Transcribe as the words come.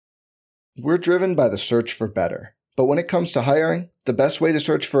We're driven by the search for better. But when it comes to hiring, the best way to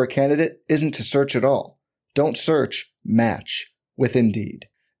search for a candidate isn't to search at all. Don't search, match with Indeed.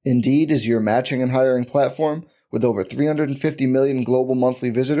 Indeed is your matching and hiring platform with over 350 million global monthly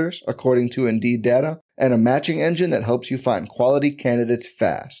visitors, according to Indeed data, and a matching engine that helps you find quality candidates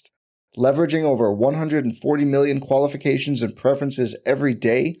fast. Leveraging over 140 million qualifications and preferences every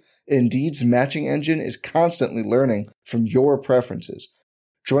day, Indeed's matching engine is constantly learning from your preferences.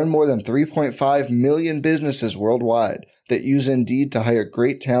 Join more than 3.5 million businesses worldwide that use Indeed to hire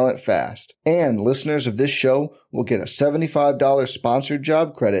great talent fast. And listeners of this show will get a $75 sponsored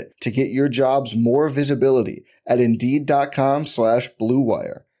job credit to get your jobs more visibility at Indeed.com/Blue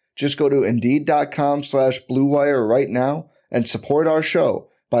Wire. Just go to Indeed.com/Blue Wire right now and support our show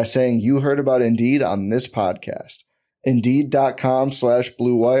by saying you heard about Indeed on this podcast.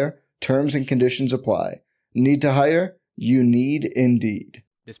 Indeed.com/Blue Wire. Terms and conditions apply. Need to hire? You need Indeed.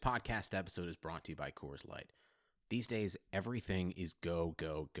 This podcast episode is brought to you by Coors Light. These days, everything is go,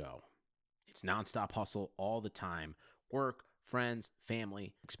 go, go. It's nonstop hustle all the time. Work, friends,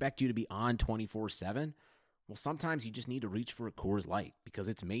 family, expect you to be on 24/7. Well, sometimes you just need to reach for a Coors Light because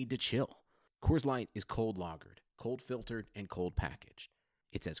it's made to chill. Coors Light is cold lagered, cold filtered, and cold packaged.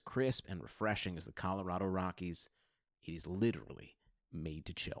 It's as crisp and refreshing as the Colorado Rockies. It is literally made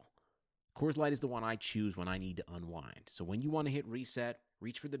to chill. Coors Light is the one I choose when I need to unwind. So when you want to hit reset,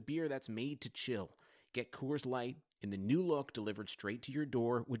 reach for the beer that's made to chill. Get Coors Light in the new look delivered straight to your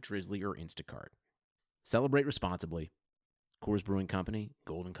door with Drizzly or Instacart. Celebrate responsibly. Coors Brewing Company,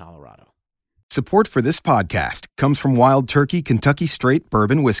 Golden, Colorado. Support for this podcast comes from Wild Turkey Kentucky Straight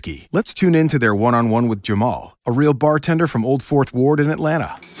Bourbon Whiskey. Let's tune in to their one-on-one with Jamal, a real bartender from Old Fourth Ward in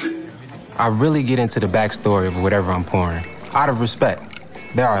Atlanta. I really get into the backstory of whatever I'm pouring, out of respect.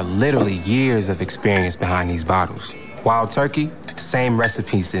 There are literally years of experience behind these bottles. Wild Turkey, same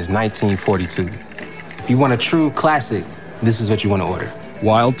recipe since 1942. If you want a true classic, this is what you want to order.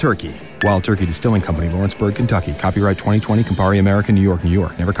 Wild Turkey. Wild Turkey Distilling Company, Lawrenceburg, Kentucky. Copyright 2020, Campari American, New York, New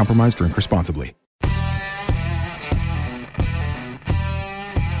York. Never compromise, drink responsibly. If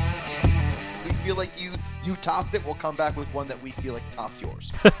we feel like you topped it, we'll come back with one that we feel like topped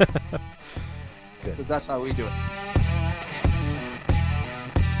yours. Good. So that's how we do it.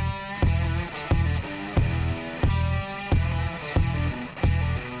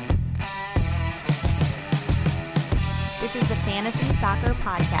 This is the Fantasy Soccer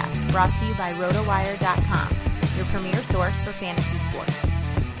Podcast, brought to you by RotoWire.com, your premier source for fantasy sports.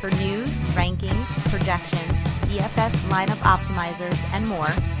 For news, rankings, projections, DFS lineup optimizers, and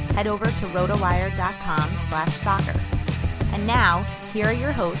more, head over to RotoWire.com/soccer. And now, here are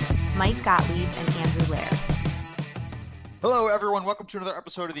your hosts, Mike Gottlieb and Andrew Laird. Hello, everyone. Welcome to another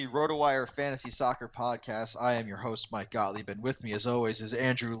episode of the RotoWire Fantasy Soccer Podcast. I am your host, Mike Gottlieb, and with me, as always, is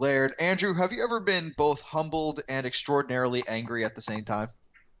Andrew Laird. Andrew, have you ever been both humbled and extraordinarily angry at the same time?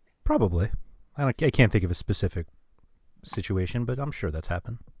 Probably. I can't think of a specific situation, but I'm sure that's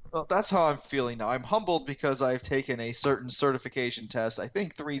happened. Well, that's how I'm feeling now. I'm humbled because I've taken a certain certification test, I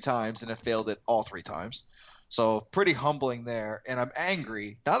think 3 times, and have failed it all 3 times. So pretty humbling there. And I'm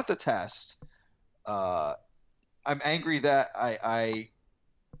angry, not at the test. I'm angry that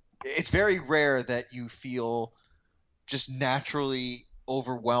it's very rare that you feel just naturally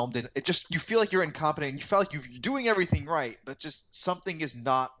overwhelmed, and you feel like you're incompetent, and you feel like you're doing everything right, but just something is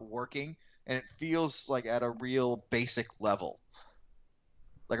not working, and it feels like at a real basic level,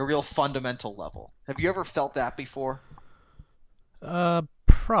 like a real fundamental level. Have you ever felt that before?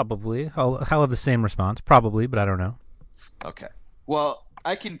 Probably. I'll have the same response. Probably, but I don't know. Okay. Well,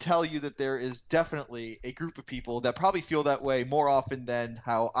 I can tell you that there is definitely a group of people that probably feel that way more often than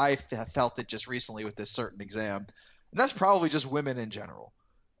how I have felt it just recently with this certain exam. And that's probably just women in general.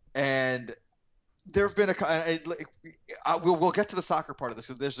 And there have been we'll get to the soccer part of this.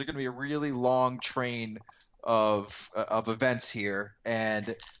 So there's going to be a really long train of events here,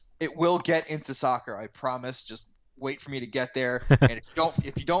 and it will get into soccer. I promise. Just wait for me to get there. And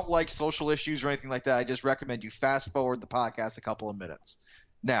if you don't like social issues or anything like that, I just recommend you fast forward the podcast a couple of minutes.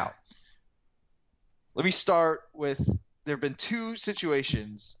 Now, let me start with, there have been 2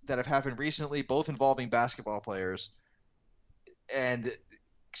 situations that have happened recently, both involving basketball players, and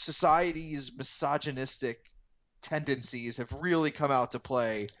society's misogynistic tendencies have really come out to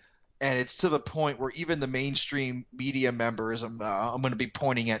play, and it's to the point where even the mainstream media members, I'm going to be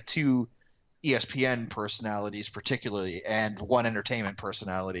pointing at 2 ESPN personalities particularly, and 1 entertainment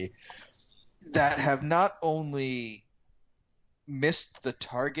personality, that have not only missed the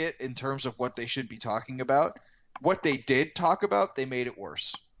target in terms of what they should be talking about, what they did talk about, they made it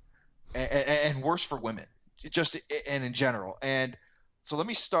worse, and worse for women, just and in general. And so let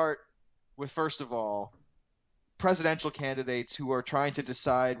me start with, first of all, presidential candidates who are trying to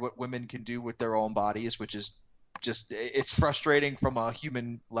decide what women can do with their own bodies, which is just, it's frustrating from a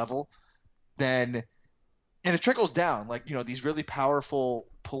human level. Then, and it trickles down, like, these really powerful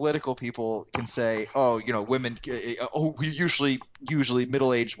political people can say, oh, women, usually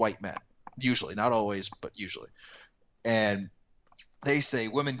middle-aged white men, usually, not always, but usually. And they say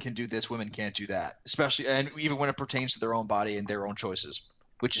women can do this, women can't do that, especially, and even when it pertains to their own body and their own choices,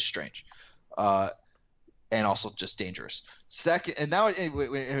 which is strange. And also just dangerous. Second, and now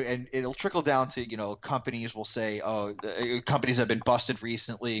and it'll trickle down to, companies will say, oh, companies have been busted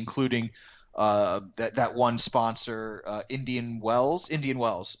recently, including that one sponsor, Indian Wells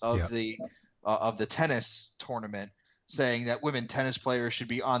of the tennis tournament, saying that women tennis players should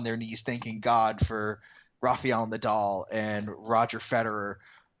be on their knees thanking God for Rafael Nadal and Roger Federer,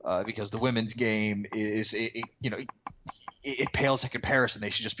 because the women's game is it pales in comparison. They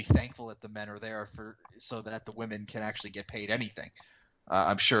should just be thankful that the men are there so that the women can actually get paid anything.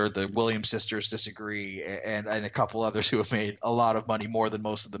 I'm sure the Williams sisters disagree, and a couple others who have made a lot of money, more than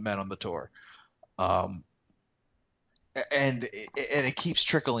most of the men on the tour. And it keeps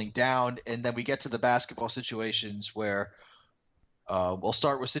trickling down, and then we get to the basketball situations where we'll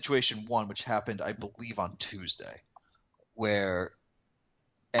start with situation one, which happened, I believe, on Tuesday, where –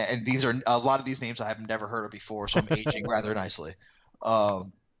 and these are a lot of these names I have never heard of before, so I'm aging rather nicely.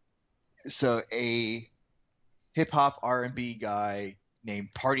 So a hip-hop R&B guy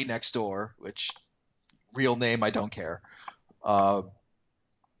named Party Next Door, which real name I don't care,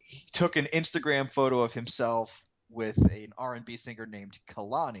 he took an Instagram photo of himself with an R&B singer named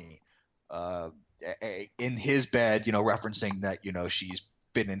Kalani in his bed, referencing that, she's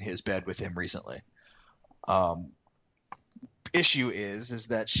been in his bed with him recently. Issue is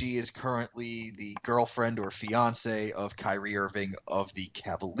that she is currently the girlfriend or fiance of Kyrie Irving of the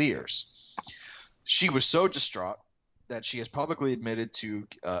Cavaliers. She was so distraught that she has publicly admitted to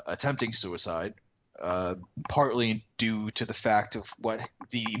attempting suicide, partly due to the fact of what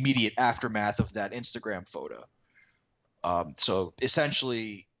the immediate aftermath of that Instagram photo. So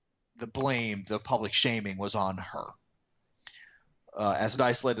essentially, the blame, the public shaming, was on her. As an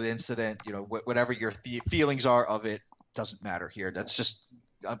isolated incident, whatever your feelings are of it, doesn't matter here. That's just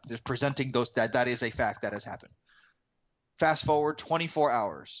presenting that is a fact that has happened. Fast forward 24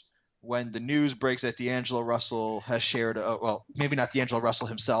 hours when the news breaks that D'Angelo Russell has shared well, maybe not D'Angelo Russell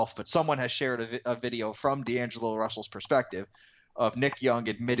himself, but someone has shared a video from D'Angelo Russell's perspective of Nick Young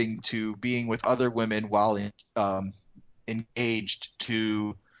admitting to being with other women while engaged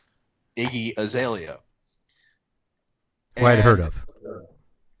to Iggy Azalea. Who I'd heard of.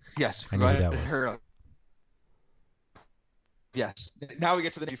 Yes, I knew who that was. Heard of. Yes. Now we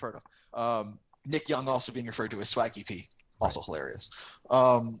get to the name you've heard of. Nick Young also being referred to as Swaggy P. Also hilarious.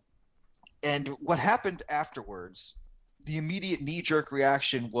 And what happened afterwards, the immediate knee-jerk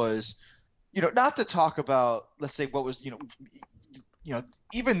reaction was, not to talk about, let's say, what was,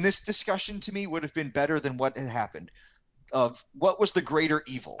 even this discussion to me would have been better than what had happened. Of what was the greater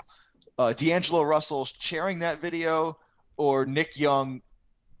evil? D'Angelo Russell sharing that video, or Nick Young,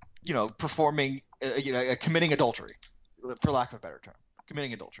 performing, committing adultery, for lack of a better term,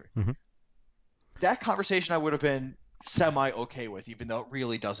 committing adultery. Mm-hmm. That conversation I would have been semi-okay with, even though it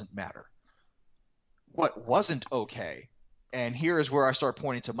really doesn't matter. What wasn't okay, and here is where I start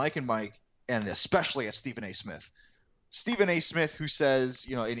pointing to Mike and Mike, and especially at Stephen A. Smith. Stephen A. Smith, who says,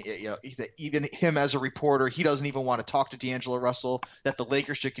 that even him as a reporter, he doesn't even want to talk to D'Angelo Russell, that the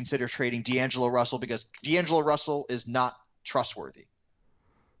Lakers should consider trading D'Angelo Russell because D'Angelo Russell is not trustworthy.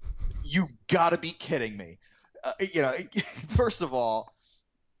 You've got to be kidding me. First of all,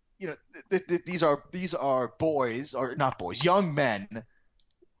 these are boys, or not boys, young men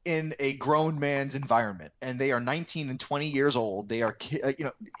in a grown man's environment, and they are 19 and 20 years old. They are,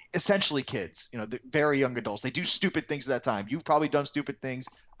 essentially kids, very young adults. They do stupid things at that time. You've probably done stupid things.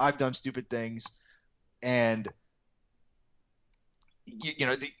 I've done stupid things. And,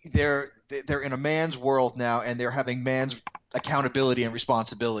 they're in a man's world now, and they're having man's accountability and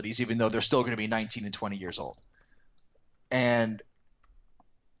responsibilities, even though they're still going to be 19 and 20 years old. And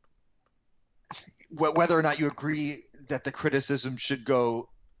whether or not you agree that the criticism should go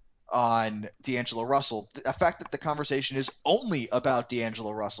on D'Angelo Russell, the fact that the conversation is only about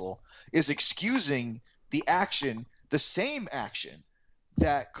D'Angelo Russell is excusing the action, the same action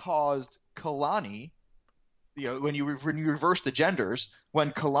that caused Kalani, when you reverse the genders,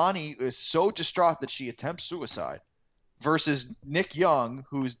 when Kalani is so distraught that she attempts suicide, versus Nick Young,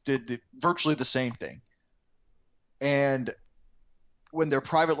 who did virtually the same thing. And when their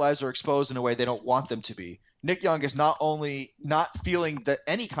private lives are exposed in a way they don't want them to be. Nick Young is not only not feeling that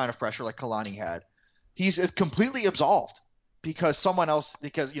any kind of pressure like Kalani had, he's completely absolved because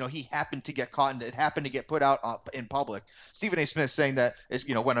he happened to get caught and it happened to get put out in public. Stephen A. Smith saying that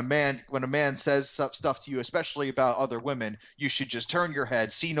when a man says stuff to you, especially about other women, you should just turn your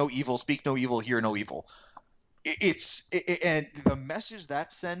head, see no evil, speak no evil, hear no evil. And the message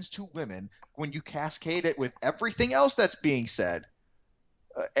that sends to women when you cascade it with everything else that's being said,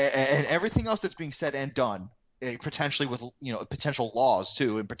 and everything else that's being said and done, potentially with potential laws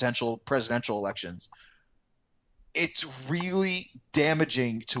too, and potential presidential elections, it's really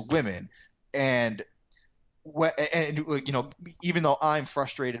damaging to women. And even though I'm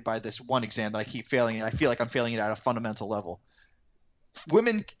frustrated by this one exam that I keep failing, and I feel like I'm failing it at a fundamental level,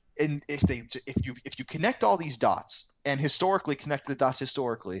 women. And if you connect all these dots and historically connect the dots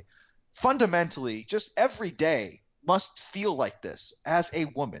historically, fundamentally, just every day must feel like this as a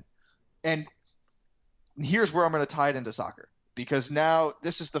woman. And here's where I'm going to tie it into soccer, because now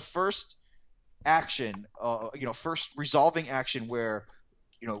this is the first action, first resolving action where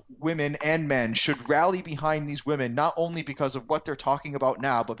women and men should rally behind these women, not only because of what they're talking about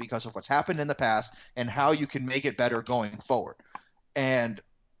now, but because of what's happened in the past and how you can make it better going forward. And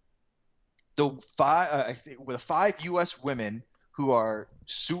the five U.S. women who are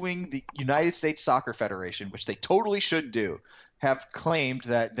suing the United States Soccer Federation, which they totally should do, have claimed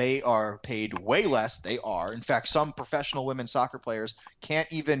that they are paid way less. They are. In fact, some professional women soccer players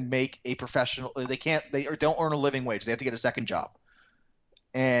can't even make a professional – they don't earn a living wage. They have to get a second job.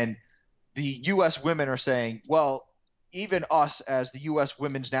 And the U.S. women are saying, well, even us as the U.S.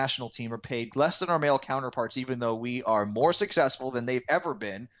 women's national team are paid less than our male counterparts, even though we are more successful than they've ever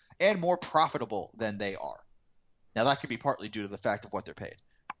been and more profitable than they are. Now, that could be partly due to the fact of what they're paid.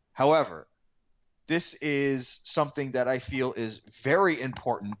 However, this is something that I feel is very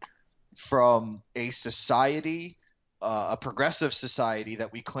important from a society, a progressive society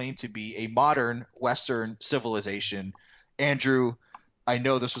that we claim to be a modern Western civilization. Andrew, I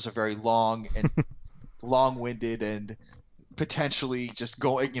know this was a very long and long-winded and potentially just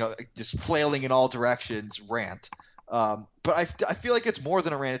going, just flailing in all directions rant. But I feel like it's more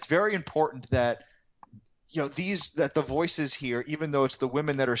than a rant. It's very important that that the voices here, even though it's the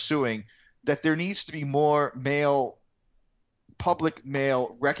women that are suing, that there needs to be more public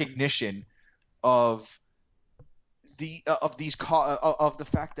male recognition of the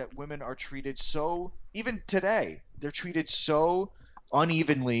fact that women are treated so, even today, they're treated so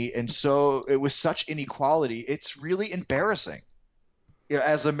unevenly and so with such inequality. It's really embarrassing,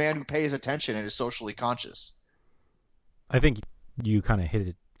 as a man who pays attention and is socially conscious. I think you kind of hit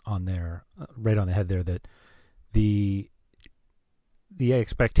it on there, right on the head there, that the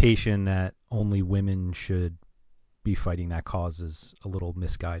expectation that only women should be fighting that cause is a little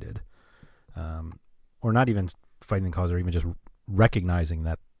misguided, or not even fighting the cause, or even just recognizing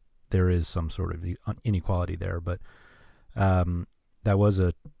that there is some sort of inequality there. But that was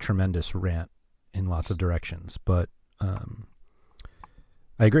a tremendous rant in lots of directions. But I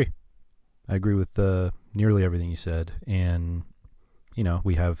agree with nearly everything you said. And,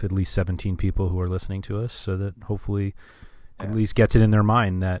 we have at least 17 people who are listening to us, so that hopefully at least gets it in their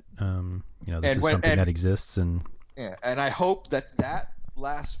mind that, this is something that exists. And I hope that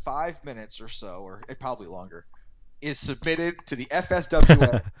last 5 minutes or so, or probably longer, is submitted to the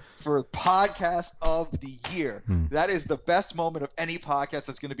FSWA for Podcast of the Year. That is the best moment of any podcast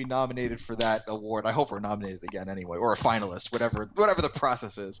that's going to be nominated for that award. I hope we're nominated again anyway, or a finalist, whatever the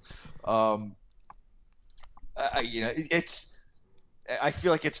process is. I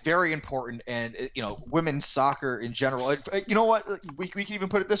feel like it's very important, and women's soccer in general. You know what? We can even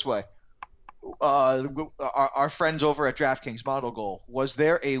put it this way. Our friends over at DraftKings Mondogoal, was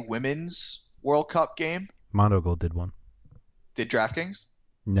there a women's World Cup game? Mondogoal did one. Did DraftKings?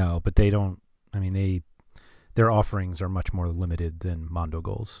 No, but they don't. I mean, their offerings are much more limited than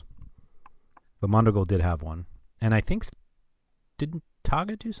Mondogoal's. But Mondogoal did have one, and I think didn't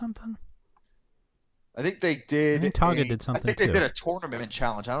Taga do something? I think they did. I think Taga did something too. I think they did a tournament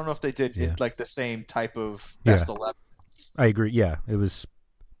challenge. I don't know if they did like the same type of best 11. I agree. Yeah, it was.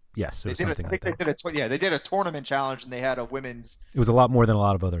 Yes, it was something like that. They did a tournament challenge, and they had a women's. It was a lot more than a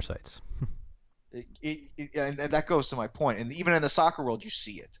lot of other sites. And that goes to my point. And even in the soccer world, you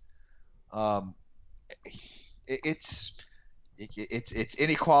see it. It's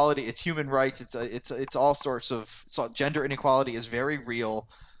inequality. It's human rights. It's all sorts of. Gender inequality is very real,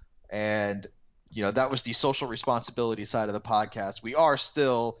 and that was the social responsibility side of the podcast. We are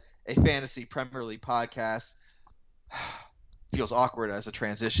still a fantasy Premier League podcast. Feels awkward as a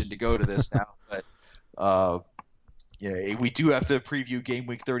transition to go to this now, but we do have to preview game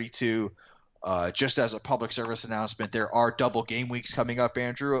week 32. Just as a public service announcement, there are double game weeks coming up,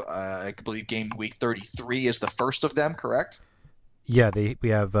 Andrew. I believe game week 33 is the first of them, correct? Yeah, we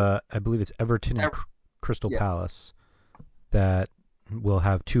have, I believe it's Everton and Crystal Palace that will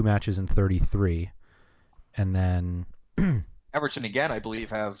have 2 matches in 33. And then Everton, again, I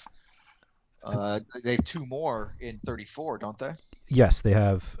believe, have they have 2 more in 34, don't they? Yes, they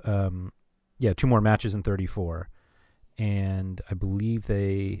have 2 more matches in 34. And I believe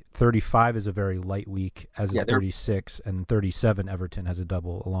 35 is a very light week, as is 36, and 37 Everton has a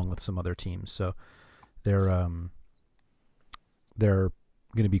double along with some other teams. So they're going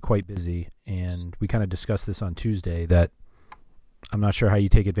to be quite busy, and we kind of discussed this on Tuesday that I'm not sure how you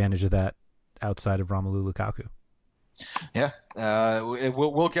take advantage of that outside of Romelu Lukaku. Yeah,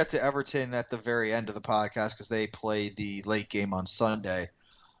 we'll get to Everton at the very end of the podcast because they play the late game on Sunday.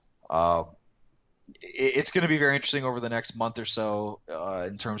 It's going to be very interesting over the next month or so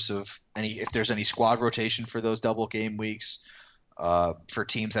in terms of if there's any squad rotation for those double game weeks for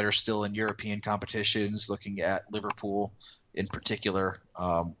teams that are still in European competitions. Looking at Liverpool in particular,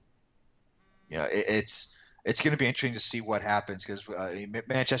 it's going to be interesting to see what happens because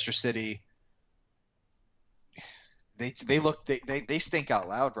Manchester City. They stink out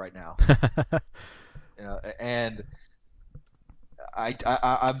loud right now, and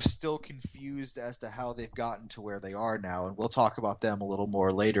I'm still confused as to how they've gotten to where they are now, and we'll talk about them a little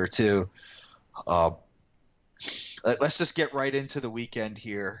more later too. Let's just get right into the weekend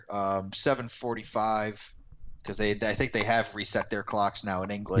here. 7:45 because I think they have reset their clocks now in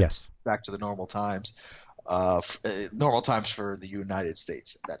England. Yes, back to the normal times. Normal times for the United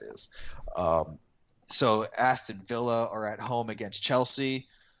States, that is. So Aston Villa are at home against Chelsea,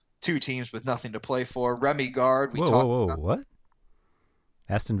 2 teams with nothing to play for. Remy Gard, what?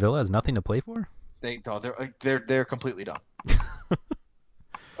 Aston Villa has nothing to play for? They're completely done.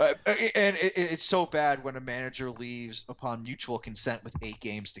 And it's so bad when a manager leaves upon mutual consent with 8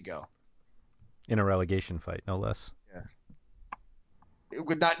 games to go. In a relegation fight, no less. Yeah.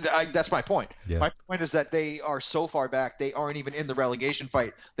 That's my point. Yeah. My point is that they are so far back, they aren't even in the relegation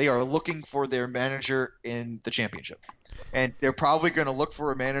fight. They are looking for their manager in the championship. And they're probably going to look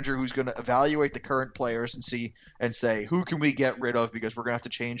for a manager who's going to evaluate the current players and say, who can we get rid of because we're going to have to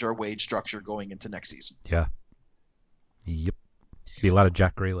change our wage structure going into next season. Yeah. Yep. Be a lot of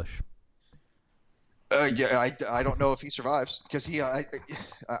Jack Grealish. I don't know if he survives because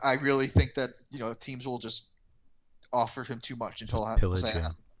I really think that teams will just offer him too much until pillage.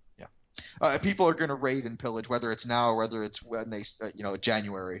 People are going to raid and pillage, whether it's now or whether it's when they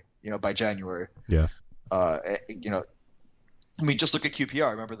January, by January. Yeah. Just look at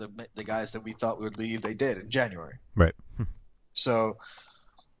QPR. Remember the guys that we thought would leave, they did in January. Right. So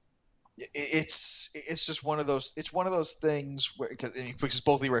it's just one of those. It's one of those things because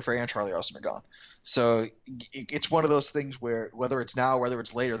both Leroy Fair and Charlie Austin are gone. So it's one of those things where whether it's now, whether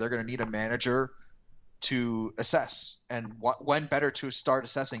it's later, they're going to need a manager to assess, and when better to start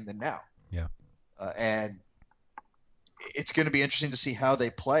assessing than now. Yeah. And it's going to be interesting to see how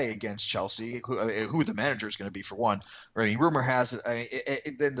they play against Chelsea, who the manager is going to be for one. Rumor has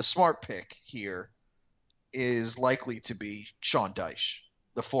it. Then the smart pick here is likely to be Sean Dyche,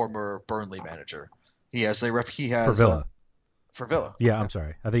 the former Burnley manager. He has for Villa. For Villa. Yeah, I'm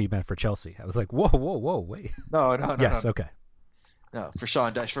sorry. I think you meant for Chelsea. I was like, whoa, wait. No. Yes, no. Okay. No, for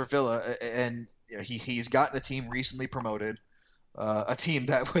Sean Dyche for Villa, and he's gotten a team recently promoted, a team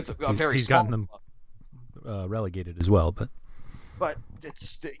that with a very he's small. Gotten them relegated as well, but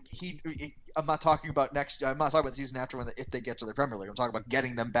it's I'm not talking about next. I'm not talking about the season after if they get to the Premier League. I'm talking about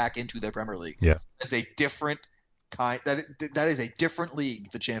getting them back into the Premier League. Yeah, it's a different kind. That is a different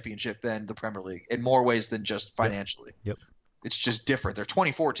league, the Championship, than the Premier League in more ways than just financially. Yep. It's just different. There are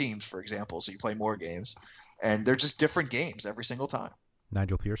 24 teams, for example, so you play more games. And they're just different games every single time.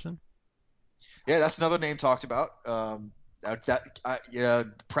 Nigel Pearson? Yeah, that's another name talked about.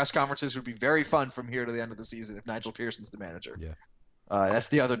 Press conferences would be very fun from here to the end of the season if Nigel Pearson's the manager. Yeah. That's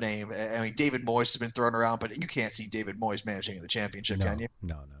the other name. I mean, David Moyes has been thrown around, but you can't see David Moyes managing in the Championship, can you?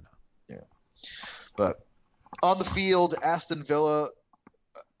 No. Yeah. But on the field, Aston Villa,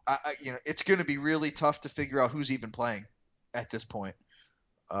 it's going to be really tough to figure out who's even playing at this point.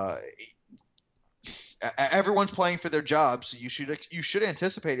 Everyone's playing for their jobs, so you should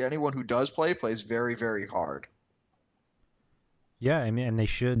anticipate anyone who does plays very, very hard. Yeah, I mean, and they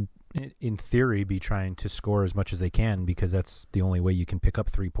should, in theory, be trying to score as much as they can because that's the only way you can pick up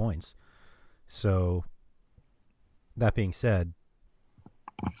 3 points. So, that being said,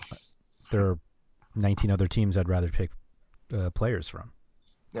 there are 19 other teams I'd rather pick players from.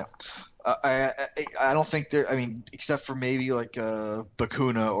 Yeah. I don't think there. I mean, except for maybe like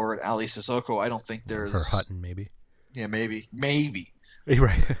Bakuna or an Ali Sissoko, I don't think there's. Or Hutton, maybe. Yeah, maybe.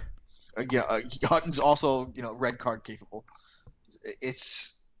 Right. Hutton's also red card capable.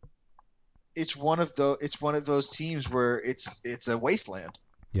 It's one of those teams where it's a wasteland.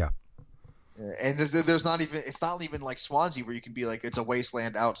 Yeah. And there's not even it's not even like Swansea where you can be like it's a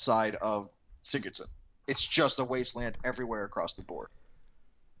wasteland outside of Sigurdsson. It's just a wasteland everywhere across the board.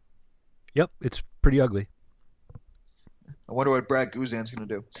 Yep, it's pretty ugly. I wonder what Brad Guzan's going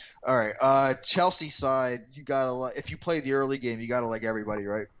to do. All right, Chelsea side, you gotta if you play the early game, you gotta like everybody,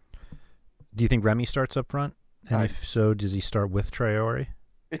 right? Do you think Remy starts up front? And if so, does he start with Traore?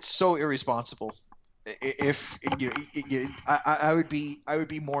 It's so irresponsible. If I would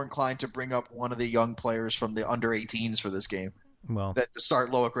be more inclined to bring up one of the young players from the under 18s for this game. Well, to start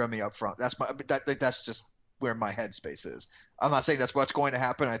Loic Remy up front. That's just where my headspace is. I'm not saying that's what's going to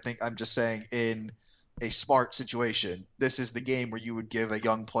happen. I'm just saying in a smart situation, this is the game where you would give a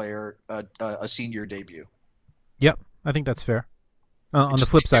young player a senior debut. Yep, I think that's fair. On the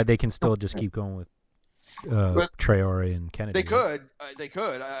flip side, they can still just keep going with Traore and Kennedy. They could.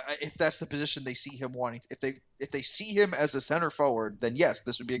 If that's the position they see him wanting. If they see him as a center forward, then yes,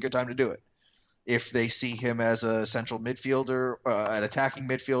 this would be a good time to do it. If they see him as a central midfielder, an attacking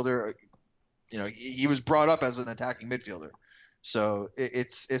midfielder, he was brought up as an attacking midfielder. So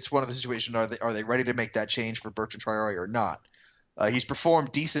it's one of the situations. Are they ready to make that change for Bertrand Traore or not? He's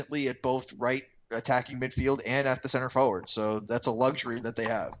performed decently at both right attacking midfield and at the center forward. So that's a luxury that they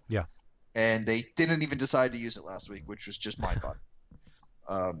have. Yeah. And they didn't even decide to use it last week, which was just mind-boggling.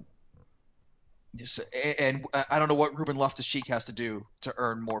 And I don't know what Ruben Loftus-Cheek has to do to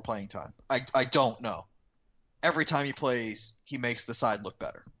earn more playing time. I don't know. Every time he plays, he makes the side look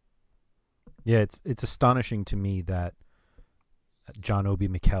better. Yeah, it's astonishing to me that John Obi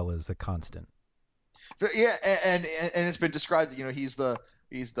Mikel is a constant. Yeah, and it's been described. He's the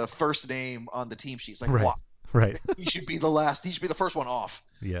first name on the team sheet. It's like, right. Wow, right. He should be the last. He should be the first one off.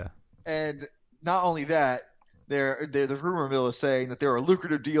 Yeah. And not only that, the rumor mill is saying that there are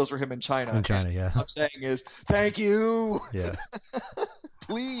lucrative deals for him in China. Yeah. What I'm saying is, thank you. Yeah.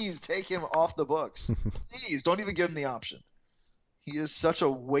 Please take him off the books. Please don't even give him the option. He is such a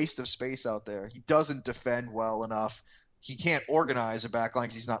waste of space out there. He doesn't defend well enough. He can't organize a backline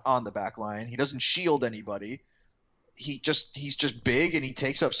because he's not on the backline. He doesn't shield anybody. He's just big and he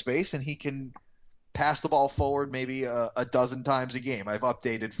takes up space and he can pass the ball forward maybe a dozen times a game. I've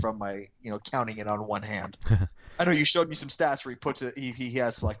updated from my counting it on one hand. I know you showed me some stats where he puts it. He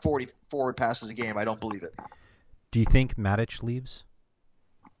has like 40 forward passes a game. I don't believe it. Do you think Matic leaves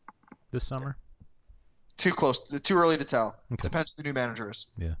this summer? Too close. Too early to tell. Okay. Depends who the new manager is.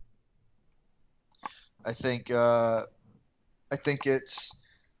 Yeah. I think it's.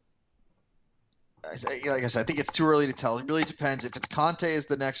 Like I said, I think it's too early to tell. It really depends. If it's Conte as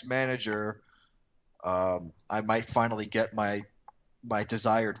the next manager, I might finally get my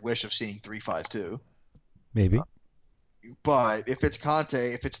desired wish of seeing 3-5-2. Maybe. But if it's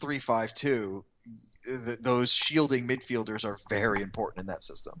Conte, if it's 3-5-2, those shielding midfielders are very important in that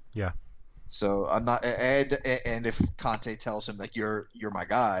system. Yeah. So I'm not, and if Conte tells him like you're my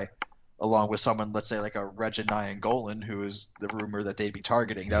guy, along with someone, let's say like a Regan Nainggolan, who is the rumor that they'd be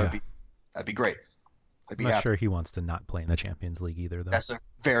targeting, that'd be great. I'm not sure he wants to not play in the Champions League either, though. That's a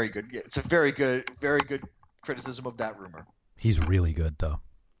very good. It's a very good criticism of that rumor. He's really good, though.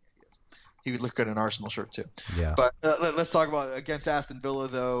 He would look good in an Arsenal shirt too. Yeah. But let's talk about against Aston Villa,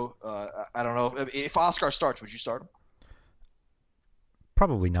 though. I don't know if Oscar starts. Would you start him?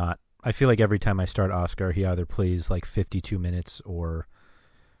 Probably not. I feel like every time I start Oscar, he either plays like 52 minutes or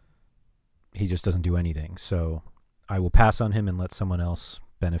he just doesn't do anything. So I will pass on him and let someone else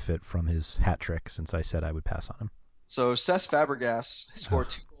benefit from his hat trick, since I said I would pass on him. So Cesc Fabregas scored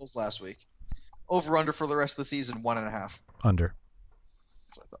 2 goals last week. Over under for the rest of the season, 1.5. Under.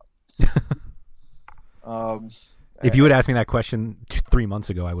 That's what I thought. If you had asked me that question 3 months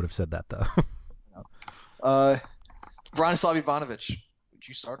ago, I would have said that, though. Branislav Ivanovic, would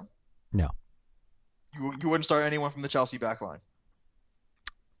you start him? No. You wouldn't start anyone from the Chelsea backline?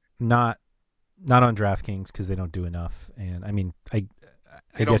 Not on DraftKings because they don't do enough. And I mean, They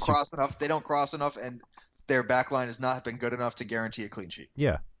don't cross enough, and their backline has not been good enough to guarantee a clean sheet.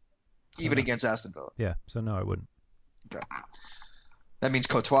 Yeah. Even against Aston Villa. Yeah. So no, I wouldn't. Okay. That means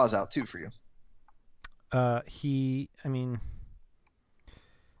Courtois is out too for you.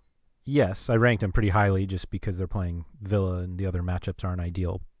 Yes, I ranked him pretty highly just because they're playing Villa and the other matchups aren't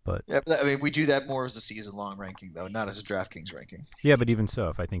ideal. But yeah, but I mean, we do that more as a season-long ranking, though, not as a DraftKings ranking. Yeah, but even so,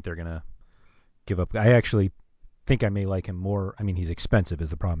 if I think they're gonna give up, I actually think I may like him more. I mean, he's expensive is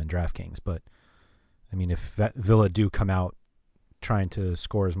the problem in DraftKings, but I mean, if Villa do come out trying to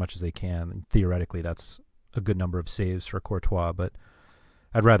score as much as they can, then theoretically that's a good number of saves for Courtois, but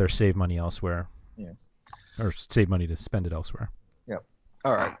I'd rather save money elsewhere. Yeah. Or save money to spend it elsewhere. Yep.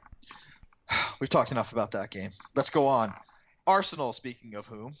 All right. We've talked enough about that game. Let's go on. Arsenal, speaking of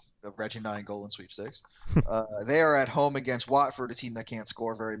whom, the Reggie 9 goal in sweepstakes, they are at home against Watford, a team that can't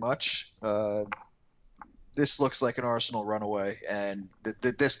score very much. This looks like an Arsenal runaway, and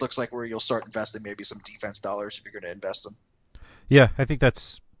this looks like where you'll start investing maybe some defense dollars if you're going to invest them. Yeah, I think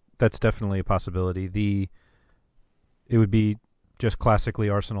that's definitely a possibility. It would be just classically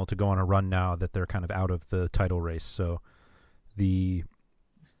Arsenal to go on a run now that they're kind of out of the title race. So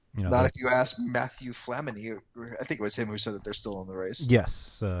not if you ask Matthew Flamini, I think it was him who said that they're still in the race.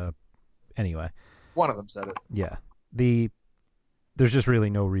 Yes. Anyway, one of them said it. Yeah. There's just really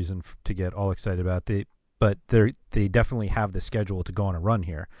no reason to get all excited about it. But they definitely have the schedule to go on a run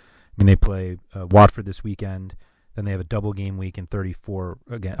here. I mean, they play Watford this weekend. Then they have a double game week in 34,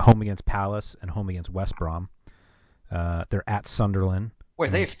 again, home against Palace and home against West Brom. They're at Sunderland.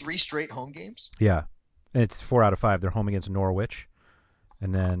 Wait, they have 3 straight home games? Yeah. It's 4 out of 5. They're home against Norwich.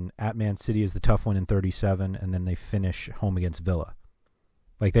 And then at Man City is the tough one in 37. And then they finish home against Villa.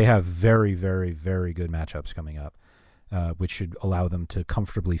 Like, they have very, very, very good matchups coming up, which should allow them to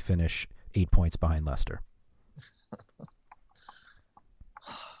comfortably finish 8 points behind Leicester.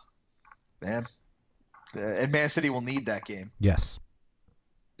 Man. And Man City will need that game. Yes.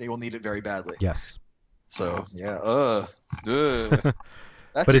 They will need it very badly. Yes. So, yeah.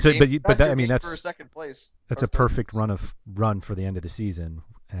 That's for second place. That's a perfect run for the end of the season,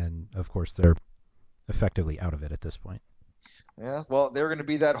 and of course they're effectively out of it at this point. Yeah, well, they're going to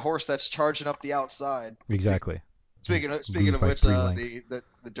be that horse that's charging up the outside. Exactly. Speaking of which, the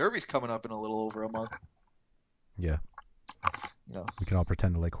Derby's coming up in a little over a month. Yeah. We can all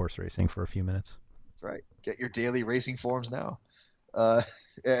pretend to like horse racing for a few minutes. Right. Get your daily racing forms now. For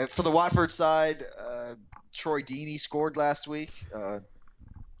the Watford side, Troy Deeney scored last week.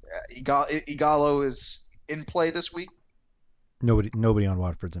 Igalo is in play this week. Nobody on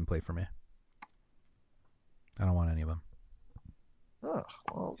Watford's in play for me. I don't want any of them. Oh,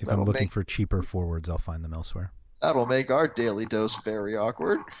 well, if I'm looking for cheaper forwards, I'll find them elsewhere. That'll make our daily dose very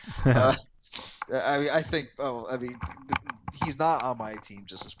awkward. I think he's not on my team,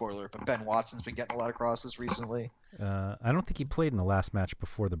 just a spoiler, but Ben Watson's been getting a lot of crosses recently. I don't think he played in the last match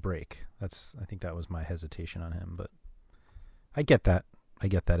before the break. I think that was my hesitation on him, but I get that.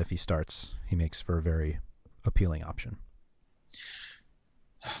 If he starts, he makes for a very appealing option.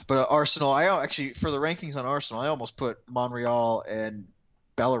 But Arsenal, for the rankings on Arsenal, I almost put Monreal and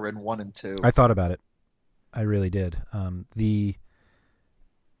Bellerin 1 and 2. I thought about it. I really did. I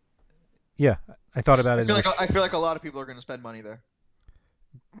thought about it. I feel like a lot of people are going to spend money there.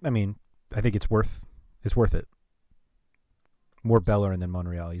 I mean, I think it's worth it. More Bellerin than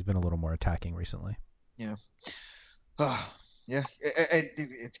Monreal. He's been a little more attacking recently. Yeah. Yeah.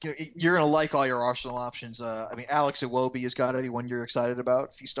 You're going to like all your Arsenal options. Alex Iwobi has got to be one you're excited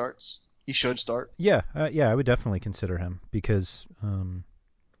about if he starts. He should start. Yeah. I would definitely consider him because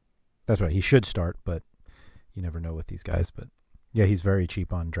that's right. He should start, but you never know with these guys. But yeah, he's very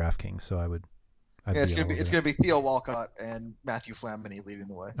cheap on DraftKings, so it's gonna be Theo Walcott and Matthew Flamini leading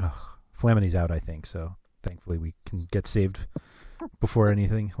the way. Flamini's out, I think, so thankfully we can get saved before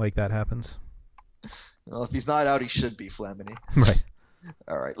anything like that happens. Well, if he's not out, he should be Flamini. Right.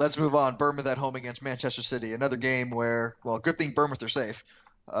 All right, let's move on. Bournemouth at home against Manchester City. Another game where, well, good thing Bournemouth are safe.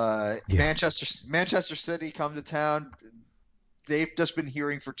 Manchester City come to town. They've just been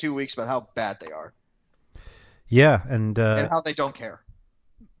hearing for 2 weeks about how bad they are. Yeah, and how they don't care.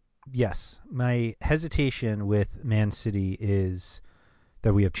 Yes. My hesitation with Man City is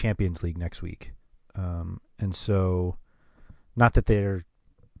that we have Champions League next week. And so, not that they're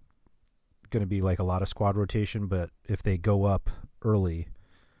going to be like a lot of squad rotation, but if they go up early,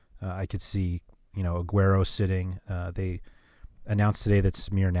 I could see, Aguero sitting. They announced today that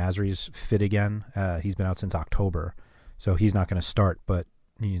Samir Nasri's fit again. He's been out since October, so he's not going to start. But,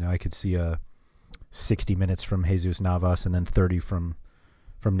 I could see a 60 minutes from Jesus Navas and then 30 from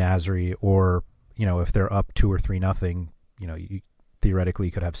Nasri, or if they're up 2 or 3-0, you theoretically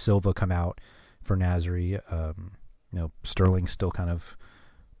could have Silva come out for Nasri. Sterling's still kind of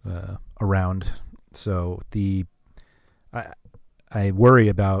around, so I worry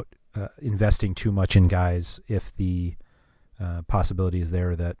about investing too much in guys if the possibility is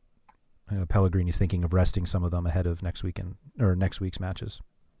there that Pellegrini's thinking of resting some of them ahead of next week's matches.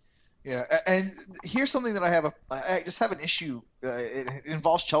 Yeah, and here's something that I just have an issue. It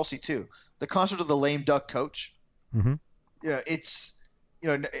involves Chelsea too. The concept of the lame duck coach. Mm-hmm. It's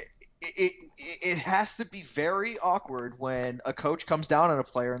it has to be very awkward when a coach comes down on a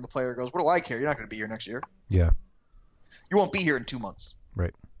player and the player goes, "What do I care? You're not going to be here next year. Yeah. You won't be here in 2 months."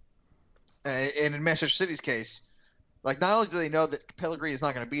 Right. And in Manchester City's case, like, not only do they know that Pellegrini is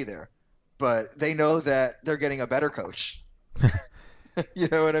not going to be there, but they know that they're getting a better coach. You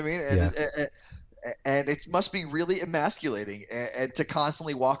know what I mean? And it must be really emasculating and to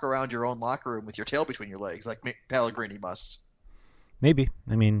constantly walk around your own locker room with your tail between your legs, like Pellegrini must. Maybe.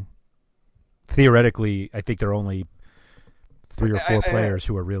 I mean, theoretically, I think there are only 3 or 4 players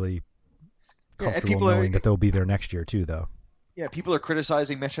who are really comfortable knowing that they'll be there next year too, though. Yeah, people are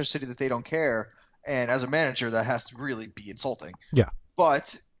criticizing Manchester City that they don't care, and as a manager, that has to really be insulting. Yeah.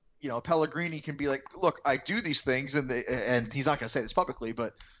 But Pellegrini can be like, "Look, I do these things," and he's not going to say this publicly,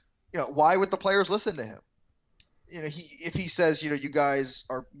 but why would the players listen to him? If he says, you guys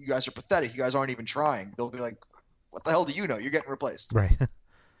are pathetic, you guys aren't even trying, they'll be like, "What the hell do you know? You're getting replaced." Right.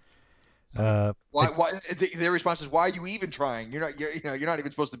 Why? Their response is, "Why are you even trying? You're not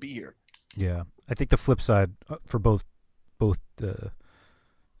even supposed to be here." Yeah, I think the flip side for both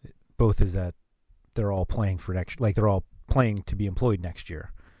is that they're all playing for they're all playing to be employed next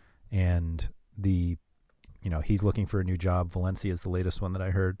year, and he's looking for a new job. Valencia is the latest one that I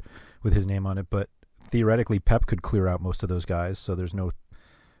heard with his name on it, but theoretically Pep could clear out most of those guys, so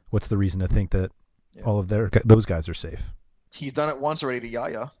what's the reason to think that all of those guys are safe? He's done it once already to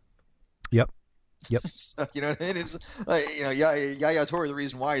Yaya. Yep. So, you know what I mean? It's like, Yaya Toure, the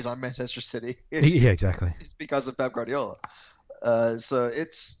reason why he's on Manchester City. Yeah, exactly. It's because of Pep Guardiola. So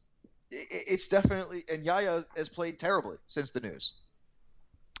it's definitely, and Yaya has played terribly since the news.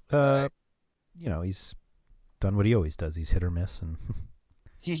 He's done what he always does. He's hit or miss, and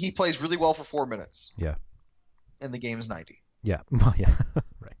he plays really well for 4 minutes. Yeah. And the game is 90. Yeah. Well, yeah.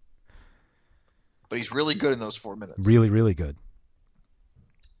 Right. But he's really good in those 4 minutes. Really, really good.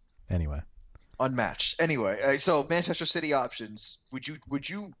 Anyway. Unmatched. Anyway, so Manchester City options. Would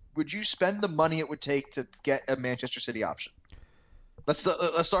you spend the money it would take to get a Manchester City option? Let's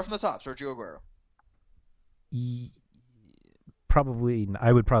start from the top. Sergio Aguero. Probably.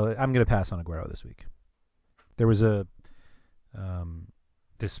 I'm going to pass on Aguero this week. There was this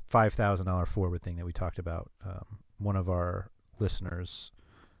 $5,000 forward thing that we talked about. One of our listeners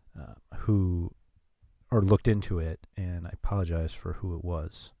who looked into it, and I apologize for who it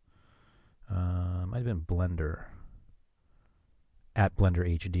was. Might have been Blender at Blender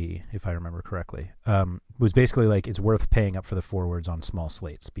HD, if I remember correctly. Was basically like it's worth paying up for the forwards on small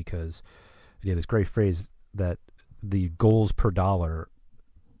slates because he had this great phrase that the goals per dollar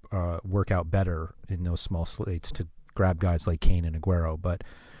work out better in those small slates to grab guys like Kane and Aguero. But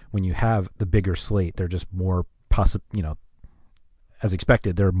when you have the bigger slate, they're just more as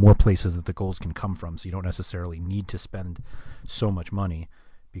expected, there are more places that the goals can come from, so you don't necessarily need to spend so much money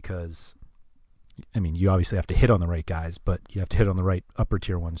because, I mean, you obviously have to hit on the right guys, but you have to hit on the right upper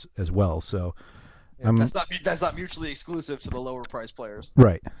tier ones as well. So that's not mutually exclusive to the lower price players.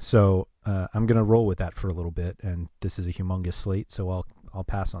 Right. So I'm going to roll with that for a little bit, and this is a humongous slate, so I'll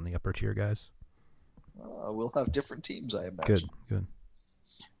pass on the upper tier guys. We'll have different teams, I imagine. Good.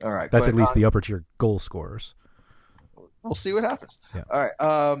 All right. That's at least the upper tier goal scorers. We'll see what happens. Yeah. All right.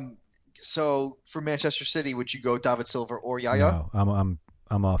 So for Manchester City, would you go David Silva or Yaya? No,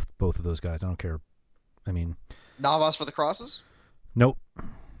 I'm off both of those guys. I don't care. I mean, Navas for the crosses? Nope.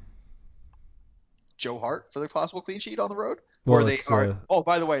 Joe Hart for the possible clean sheet on the road? Well, Oh,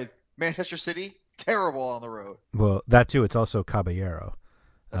 by the way, Manchester City, terrible on the road. Well, that too. It's also Caballero.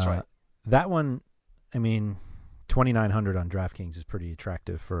 That's right. That one, I mean, 2,900 on DraftKings is pretty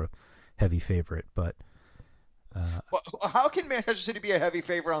attractive for a heavy favorite, but. How can Manchester City be a heavy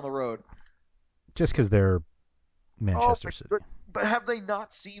favorite on the road? Just because they're Manchester City. But have they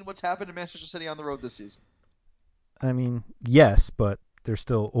not seen what's happened to Manchester City on the road this season? I mean, yes, but they're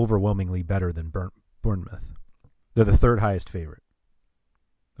still overwhelmingly better than Bournemouth. They're the third highest favorite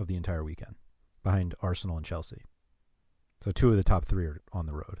of the entire weekend, behind Arsenal and Chelsea. So 2 of the top 3 are on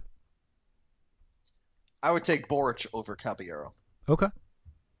the road. I would take Boric over Caballero. Okay.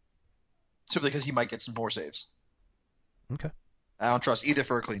 Simply because he might get some more saves. Okay. I don't trust either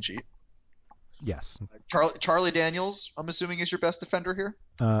for a clean sheet. Yes. Charlie Daniels, I'm assuming, is your best defender here?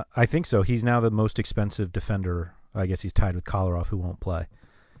 I think so. He's now the most expensive defender. I guess he's tied with Kolarov, who won't play. I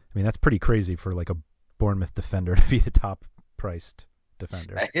mean, that's pretty crazy for like a Bournemouth defender to be the top priced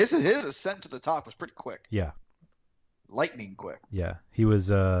defender. His ascent to the top was pretty quick. Yeah. Lightning quick. Yeah. He was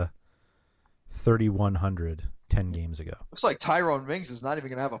 3,100 10 games ago. Looks like Tyrone Mings is not even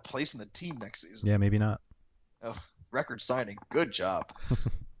going to have a place in the team next season. Yeah, maybe not. Oh, record signing. Good job.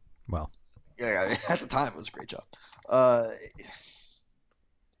 Well, Yeah, at the time it was a great job.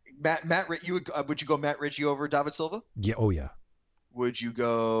 Would you go Matt Ritchie over David Silva? yeah. Oh, yeah. Would you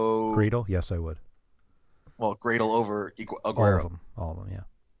go Gradle? Yes, I would. Well, Gradle over Aguero? All of them, yeah.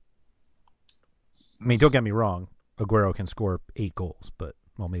 I mean, don't get me wrong. Aguero can score 8 goals, but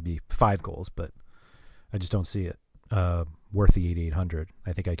maybe 5 goals, but I just don't see it worth the 8,800.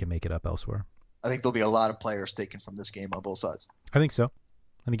 I think I can make it up elsewhere. I think there'll be a lot of players taken from this game on both sides. I think so.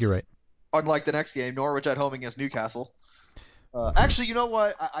 I think you're right. Unlike the next game, Norwich at home against Newcastle. Actually, you know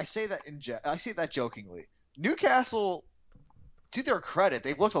what? I say that jokingly. Newcastle, to their credit,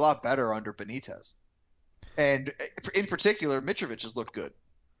 they've looked a lot better under Benitez, and in particular, Mitrovic has looked good.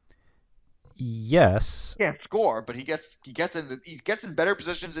 Yes. He can't score, but he gets in better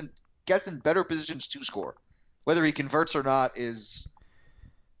positions and gets in better positions to score. Whether he converts or not is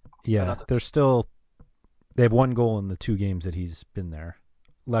they're still. They have 1 goal in the 2 games that he's been there.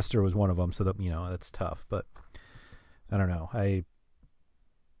 Leicester was one of them, so that that's tough. But I don't know. I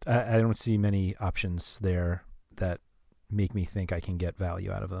don't see many options there that make me think I can get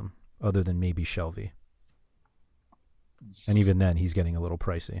value out of them, other than maybe Shelvey. And even then, he's getting a little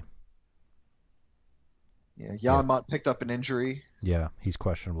pricey. Yeah, Jan Mott picked up an injury. Yeah, he's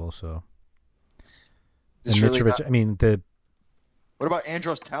questionable. So, It's and really Mitrovic. not- I mean, What about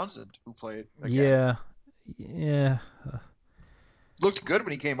Andros Townsend, who played again? yeah. Looked good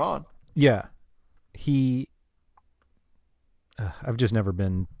when he came on. Yeah, I've just never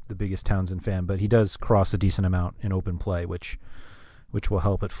been the biggest Townsend fan, but he does cross a decent amount in open play, which will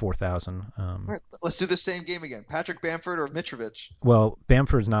help at 4,000. All right, let's do the same game again. Patrick Bamford or Mitrovic? Well,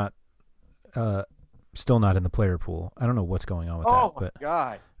 Bamford's still not in the player pool. I don't know what's going on with that. Oh my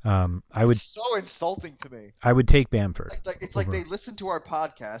god! It's so insulting to me. I would take Bamford. It's like they listened to our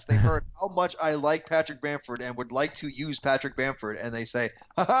podcast. They heard how much I like Patrick Bamford and would like to use Patrick Bamford, and they say,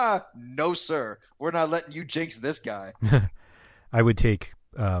 "Haha, no sir, we're not letting you jinx this guy." I would take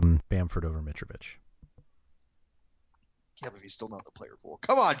Bamford over Mitrovic. Yeah, but he's still not in the player pool.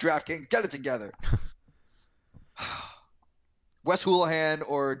 Come on, DraftKings, get it together. Wes Hoolahan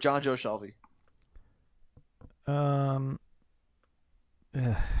or John Joe Shelvey?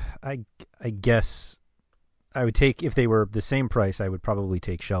 I guess I would take, if they were the same price, I would probably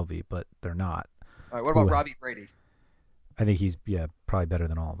take Shelvey, but they're not. All right, what about Robbie Brady? I think he's probably better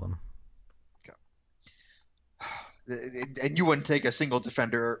than all of them. Okay. And you wouldn't take a single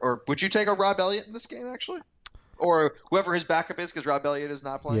defender, or would you take a Rob Elliott in this game actually, or whoever his backup is, because Rob Elliott is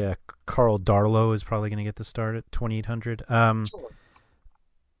not playing? Yeah, Carl Darlow is probably going to get the start at 2,800. Sure.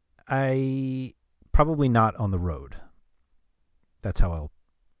 I probably not on the road. That's how I'll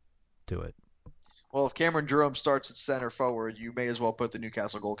do it. Well, if Cameron Jerome starts at center forward, you may as well put the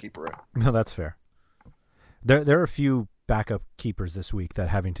Newcastle goalkeeper in. No, that's fair. There are a few backup keepers this week that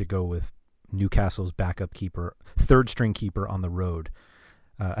having to go with Newcastle's backup keeper, third string keeper on the road.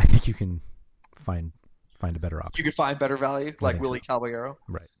 I think you can find a better option. You could find better value, like Willie Caballero.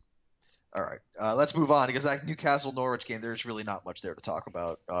 Right. All right, let's move on, because that Newcastle-Norwich game, there's really not much there to talk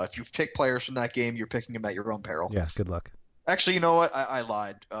about. If you pick players from that game, you're picking them at your own peril. Yeah, good luck. Actually, you know what? I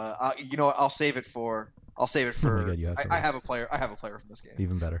lied. You know what? I'll save it for. Oh my God, I have a player. I have a player from this game.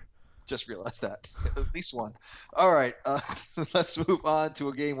 Even better. Just realized that. At least one. All right, let's move on to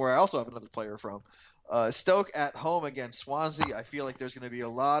a game where I also have another player from. Stoke at home against Swansea. I feel like there's going to be a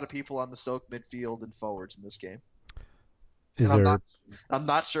lot of people on the Stoke midfield and forwards in this game. I'm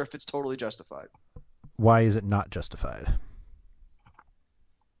not sure if it's totally justified. Why is it not justified?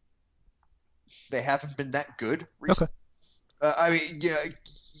 They haven't been that good recently. Okay. I mean,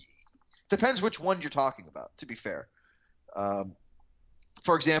 depends which one you're talking about, to be fair.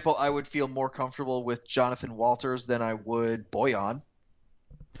 For example, I would feel more comfortable with Jonathan Walters than I would Boyan.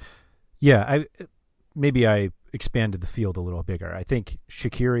 Yeah, maybe I expanded the field a little bigger. I think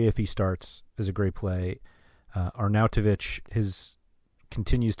Shaqiri, if he starts, is a great play. Arnautovic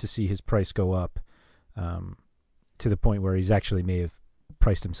continues to see his price go up to the point where he's actually may have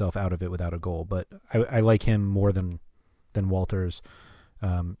priced himself out of it without a goal. But I like him more than Walters.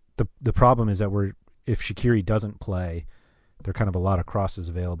 The problem is that if Shaqiri doesn't play, there are kind of a lot of crosses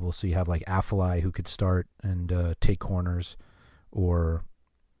available. So you have like Afellay who could start and take corners, or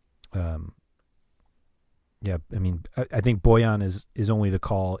I mean, I think Boyan is only the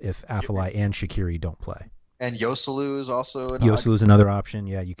call if Afellay and Shaqiri don't play. And Joselu is also is another option.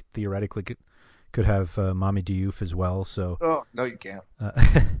 Yeah, you theoretically could have Mami Diouf as well. So no, you can't.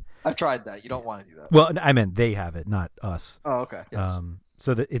 I've tried that. You don't want to do that. Well, I meant they have it, not us. Oh, okay. Yes.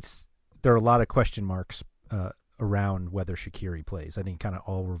 So that there are a lot of question marks around whether Shaqiri plays. I think kind of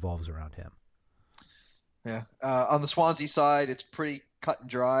all revolves around him. Yeah. On the Swansea side, it's pretty cut and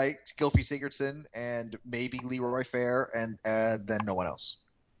dry. It's Gylfi Sigurdsson and maybe Leroy Fair, and then no one else.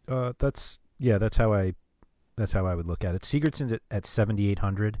 That's how I would look at it. Sigurdsson's at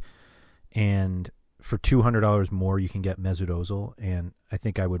 7,800, and for $200 more, you can get Mesut Ozil, and I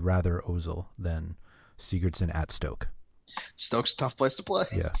think I would rather Ozil than Sigurdsson at Stoke. Stoke's a tough place to play.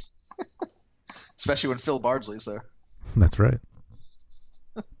 Yeah. Especially when Phil Bardsley's there. That's right.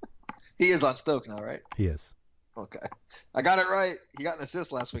 He is on Stoke now, right? He is. Okay. I got it right. He got an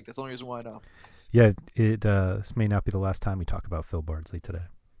assist last week. That's the only reason why I know. Yeah, this may not be the last time we talk about Phil Bardsley today.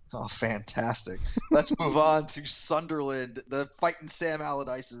 Oh, fantastic. Let's move on to Sunderland, the Fighting Sam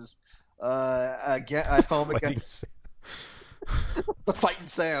Allardyces. Again, at home against the Fighting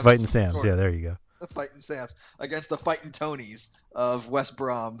Sams. Fighting Sams, yeah, there you go. The Fighting Sams against the Fighting Tonys of West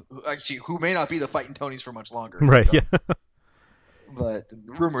Brom, who may not be the Fighting Tonys for much longer. Right, yeah. But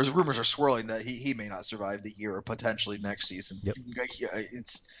rumors are swirling that he may not survive the year or potentially next season. Yep.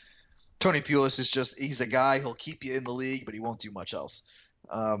 It's Tony Pulis he's a guy, he'll keep you in the league, but he won't do much else.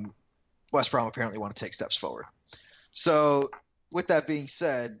 West Brom apparently want to take steps forward. So with that being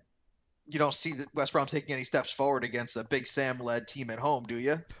said, you don't see that West Brom taking any steps forward against a Big Sam-led team at home, do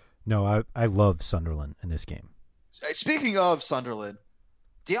you? No, I love Sunderland in this game. Speaking of Sunderland,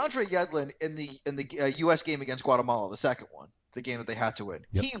 DeAndre Yedlin in the U.S. game against Guatemala, the second one, the game that they had to win,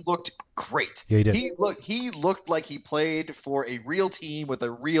 yep. He looked great. Yeah, he did. He looked like he played for a real team with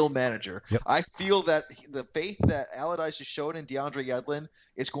a real manager. Yep. I feel that the faith that Allardyce has shown in DeAndre Yedlin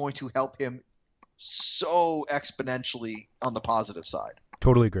is going to help him so exponentially on the positive side.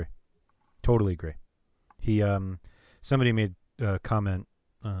 Totally agree. He somebody made a comment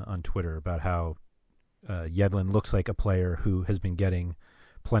on Twitter about how Yedlin looks like a player who has been getting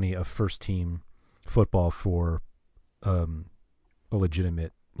plenty of first team football for a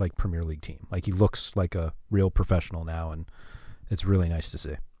legitimate like Premier League team. Like he looks like a real professional now, and it's really nice to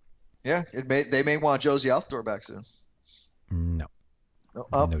see. Yeah, they may want Josie Altidore back soon. No.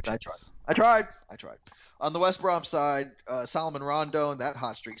 Oh, no chance. I tried. On the West Brom side, Salomon Rondon, that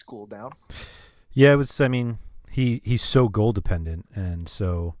hot streak's cooled down. Yeah, it was. I mean, he's so goal dependent, and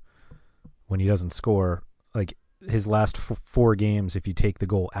so when he doesn't score, like his last 4 games, if you take the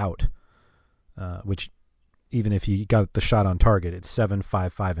goal out, which even if you got the shot on target, it's 7,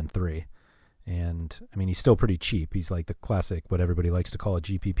 5, 5, and 3. And I mean, he's still pretty cheap. He's like the classic, what everybody likes to call a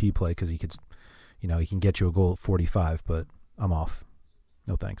GPP play, because he could, he can get you a goal at 45. But I'm off.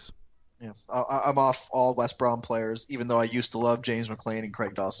 No thanks. Yeah, I'm off all West Brom players, even though I used to love James McLean and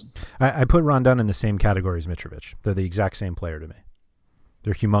Craig Dawson. I put Rondon in the same category as Mitrovic. They're the exact same player to me.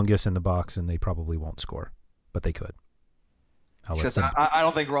 They're humongous in the box, and they probably won't score, but they could. I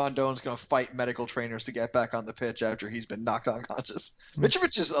don't think Rondon's going to fight medical trainers to get back on the pitch after he's been knocked unconscious.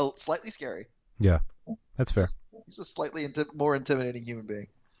 Mitrovic is slightly scary. Yeah, that's fair. He's a slightly more intimidating human being.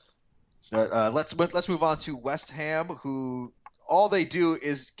 Let's move on to West Ham, who all they do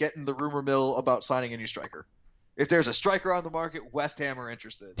is get in the rumor mill about signing a new striker. If there's a striker on the market, West Ham are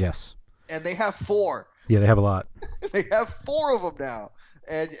interested. Yes. And they have 4. Yeah, they have a lot. They have 4 of them now.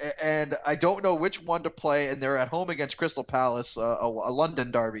 And I don't know which one to play, and they're at home against Crystal Palace, a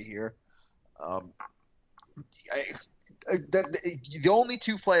London derby here. The only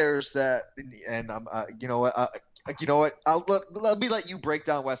 2 players that, and you know what? Let me let you break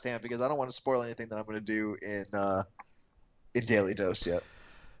down West Ham, because I don't want to spoil anything that I'm going to do in Daily Dose yet.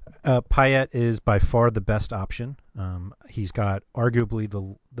 Payet is by far the best option. He's got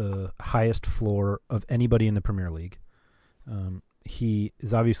arguably the highest floor of anybody in the Premier League. He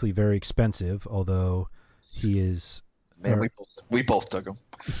is obviously very expensive, although he is. Man, we both took him.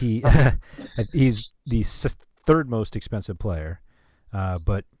 He's the 3rd most expensive player,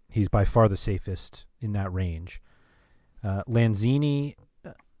 but he's by far the safest in that range. Lanzini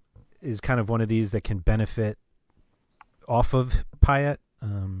is kind of one of these that can benefit off of Payet.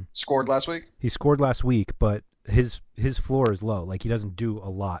 Scored last week? He scored last week, but his floor is low. Like, he doesn't do a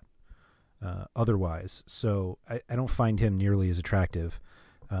lot otherwise. So I don't find him nearly as attractive.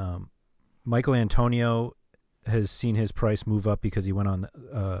 Michael Antonio has seen his price move up because he went on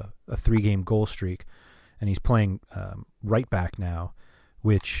a 3-game goal streak, and he's playing right back now,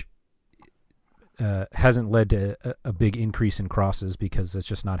 which hasn't led to a big increase in crosses, because that's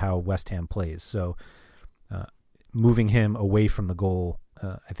just not how West Ham plays. So moving him away from the goal,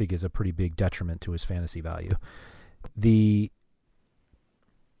 I think, is a pretty big detriment to his fantasy value. You're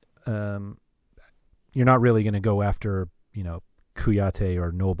not really going to go after, Kouyaté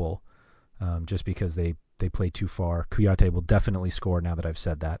or Noble, just because they play too far. Kouyaté will definitely score now that I've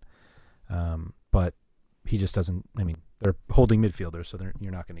said that. But he just doesn't, they're holding midfielders, so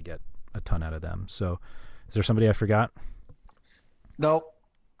you're not going to get a ton out of them. So Is there somebody I forgot? No.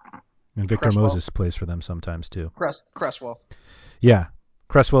 And Victor Cresswell. Moses plays for them sometimes too. Cresswell. Yeah,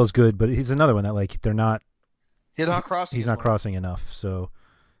 Cresswell's good, but he's another one that like they're not. He's not crossing. He's not crossing enough. So.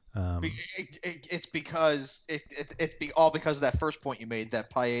 It's because all because of that first point you made that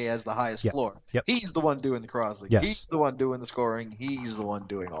Payet has the highest floor. Yep. He's the one doing the crossing. Yes. He's the one doing the scoring. He's the one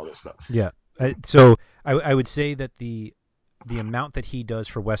doing all this stuff. Yeah. So I would say that the amount that he does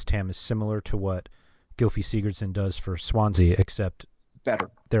for West Ham is similar to what Gylfi Sigurdsson does for Swansea, except better.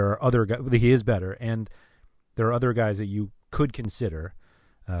 There are other guys. He is better, and there are other guys that you could consider.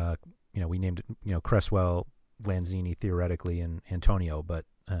 We named Cresswell, Lanzini theoretically, and Antonio, but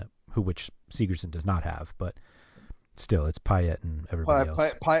which Sigurdsson does not have. But still, it's Payet and everybody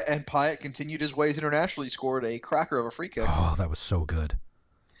else. Payet continued his ways internationally. Scored a cracker of a free kick. Oh, that was so good.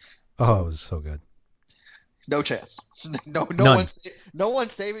 Oh, it was so good. No chance. No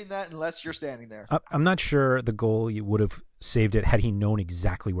one's saving that unless you're standing there. I'm not sure the goalie would have saved it had he known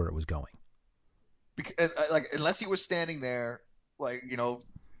exactly where it was going. Unless he was standing there, like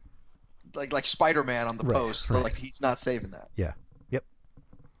Spider-Man on the post, right. Like he's not saving that. Yeah. Yep.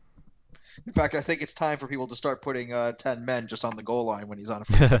 In fact, I think it's time for people to start putting 10 men just on the goal line when he's on a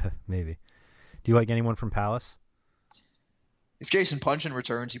free kick. Maybe. Do you like anyone from Palace? If Jason Punchin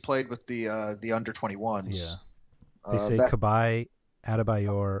returns, he played with the under 21s. Yeah. They say Cabaye,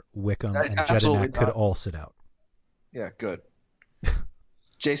 Adebayor, Wickham, and Jedinak could all sit out. Yeah, good.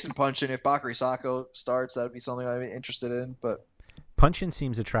 Jason Punchin, if Bakary Sako starts, that would be something I'd be interested in. But Punchin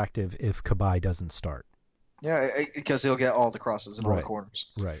seems attractive if Cabaye doesn't start. Yeah, because he'll get all the crosses in all the corners.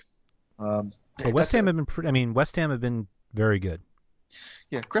 Right. But West Ham have been. West Ham have been very good.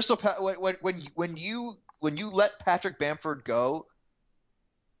 Yeah, when you let Patrick Bamford go,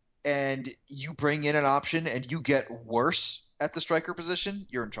 and you bring in an option, and you get worse at the striker position,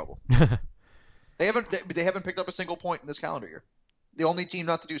 you're in trouble. They haven't picked up a single point in this calendar year. The only team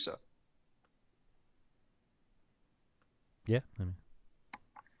not to do so. Yeah.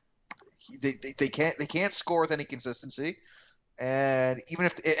 They can't score with any consistency, and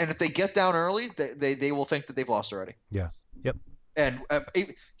if they get down early, they will think that they've lost already. Yeah. Yep. And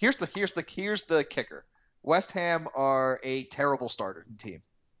here's the kicker: West Ham are a terrible starter team.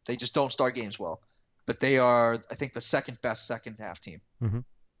 They just don't start games well, but they are, I think, the second best second half team. Mm-hmm.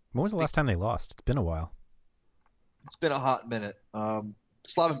 When was the last time they lost? It's been a while. It's been a hot minute.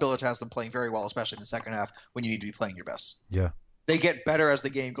 Slaven Bilic has them playing very well, especially in the second half when you need to be playing your best. Yeah. They get better as the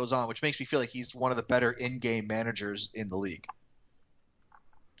game goes on, which makes me feel like he's one of the better in-game managers in the league.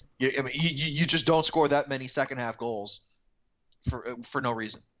 You just don't score that many second half goals for no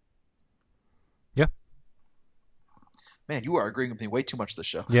reason. Yeah. Man, you are agreeing with me way too much this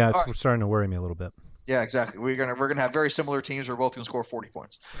show. Yeah, it's starting to worry me a little bit. Yeah, exactly. We're gonna have very similar teams. We're both gonna score 40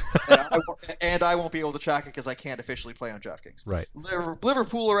 points, and I won't be able to track it because I can't officially play on DraftKings. Right.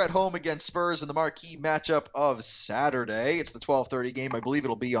 Liverpool are at home against Spurs in the marquee matchup of Saturday. It's the 12:30 game. I believe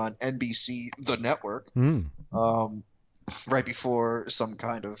it'll be on NBC, the network, right before some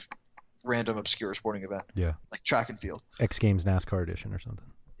kind of random obscure sporting event. Yeah. Like track and field. X Games NASCAR edition or something.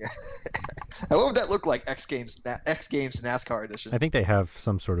 Yeah. What would that look like? X Games NASCAR edition. I think they have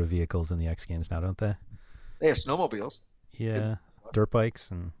some sort of vehicles in the X Games now, don't they? They have snowmobiles. Yeah, dirt bikes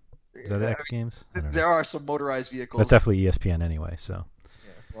and is that X Games? There are some motorized vehicles. That's definitely ESPN anyway. So.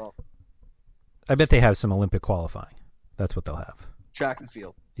 Yeah. Well. I bet they have some Olympic qualifying. That's what they'll have. Track and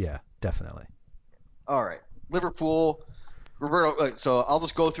field. Yeah, definitely. All right, Liverpool. Roberto, so I'll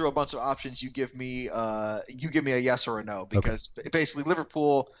just go through a bunch of options. You give me a yes or a no, because basically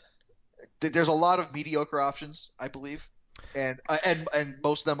Liverpool, there's a lot of mediocre options, I believe, and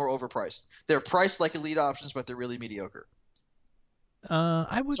most of them are overpriced. They're priced like elite options, but they're really mediocre.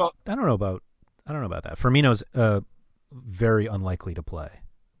 I don't know about that. Firmino's very unlikely to play,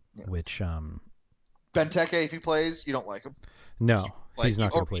 which Benteke, if he plays, you don't like him. No, he's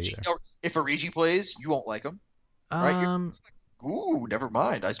not going to play either. If Origi plays, you won't like him. Right? Ooh, never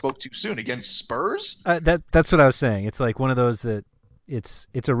mind. I spoke too soon. Against Spurs? That's what I was saying. It's like one of those that it's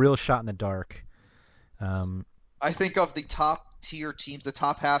a real shot in the dark. I think of the top tier teams, the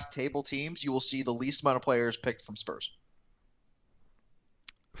top half table teams, you will see the least amount of players picked from Spurs.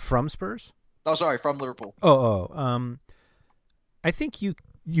 From Spurs? Oh, sorry, from Liverpool. I think you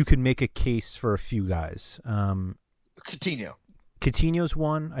could make a case for a few guys. Coutinho's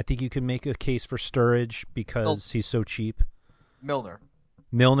one. I think you could make a case for Sturridge because he's so cheap.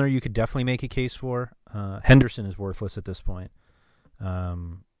 Milner, you could definitely make a case for. Henderson is worthless at this point.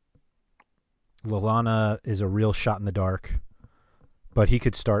 Lallana is a real shot in the dark, but he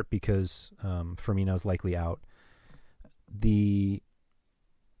could start because Firmino's likely out.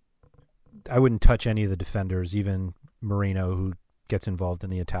 I wouldn't touch any of the defenders, even Moreno, who gets involved in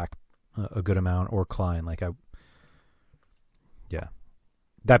the attack a good amount, or Klein. Yeah.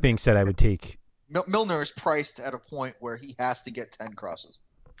 That being said, I would take... Milner is priced at a point where he has to get 10 crosses.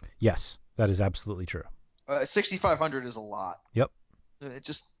 Yes, that is absolutely true. 6,500 is a lot. Yep.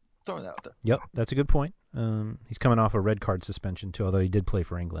 Just throwing that out there. Yep, that's a good point. He's coming off a red card suspension, too, although he did play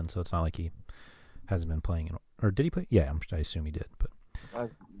for England, so it's not like he hasn't been playing. Or did he play? Yeah, I assume he did. But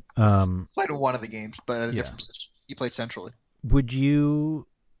played in one of the games, but at a different position. He played centrally. Would you...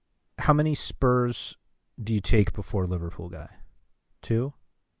 How many Spurs do you take before Liverpool guy? 2?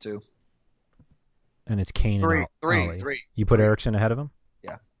 2. And it's Kane and Ollie. 3. You put Eriksen ahead of him?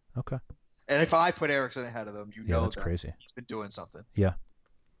 Yeah. Okay. And if I put Eriksen ahead of them, know that's that crazy. He's been doing something. Yeah.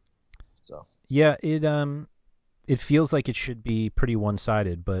 So. Yeah, it feels like it should be pretty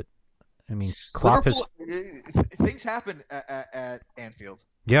one-sided, but I mean, Klopp things happen at Anfield.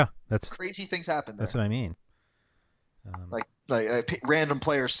 Yeah, that's crazy. Things happen there. That's what I mean. Like random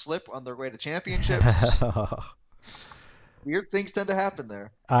players slip on their way to championships. Weird things tend to happen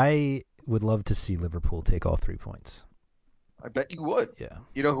there. I would love to see Liverpool take all 3 points. I bet you would. Yeah.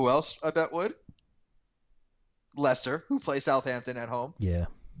 You know who else I bet would? Leicester, who play Southampton at home. Yeah.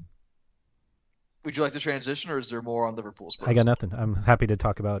 Would you like to transition, or is there more on Liverpool's? I got nothing. I'm happy to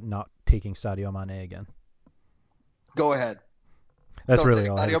talk about not taking Sadio Mane again. Go ahead. That's Don't really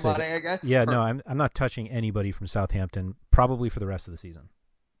take all I have to Sadio say. Mane again? Yeah, no, I'm not touching anybody from Southampton, probably for the rest of the season.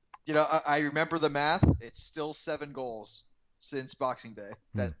 You know, I remember the math. It's still 7 goals since Boxing Day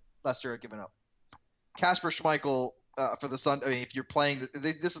that Leicester had given up. Kasper Schmeichel for the Sunday. I mean, if you're playing,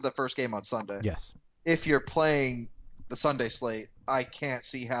 this is the first game on Sunday. Yes. If you're playing the Sunday slate, I can't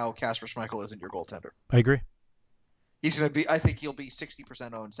see how Kasper Schmeichel isn't your goaltender. I agree. He's going to be. I think he'll be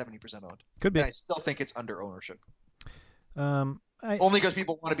 60% owned, 70% owned. Could be. And I still think it's under ownership. Only because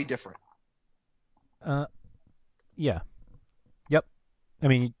people want to be different. Yeah. Yep. I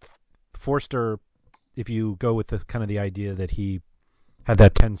mean, Forster, if you go with the kind of the idea that he had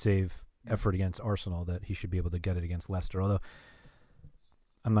that 10 save effort against Arsenal, that he should be able to get it against Leicester. Although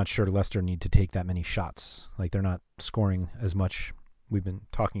I'm not sure Leicester need to take that many shots. Like, they're not scoring as much. We've been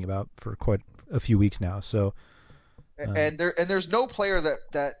talking about for quite a few weeks now. So, and there's no player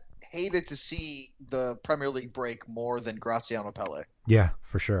that hated to see the Premier League break more than Graziano Pelle. Yeah,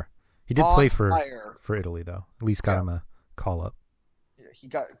 for sure. He did play for Italy, though. At least got him a call up. Yeah, he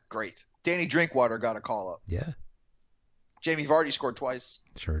got great. Danny Drinkwater got a call up. Yeah. Jamie Vardy scored twice.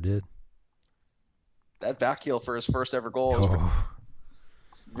 Sure did. That back heel for his first ever goal.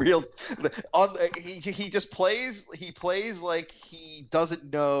 Real. He just plays. He plays like he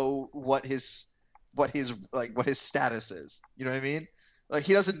doesn't know what his status is. You know what I mean? Like,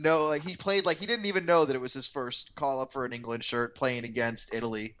 he doesn't know. Like, he played like he didn't even know that it was his first call up for an England shirt, playing against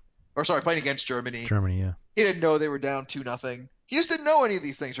Italy, playing against Germany. Germany, yeah. He didn't know they were down 2-0. He just didn't know any of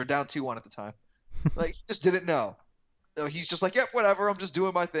these things, or down 2-1 at the time. Like, he just didn't know. So he's just like, yep, whatever. I'm just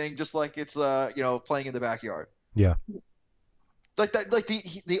doing my thing, just like it's playing in the backyard. Yeah. Like that, like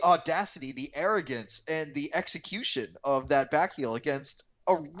the audacity, the arrogance, and the execution of that back heel against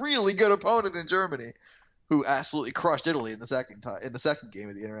a really good opponent in Germany, who absolutely crushed Italy in the second game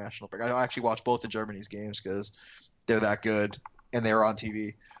of the international break. I actually watched both of Germany's games because they're that good and they were on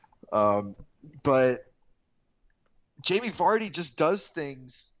TV. But Jamie Vardy just does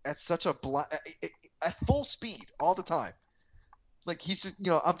things at such at full speed all the time. Like, he's just,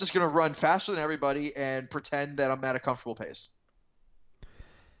 I'm just going to run faster than everybody and pretend that I'm at a comfortable pace.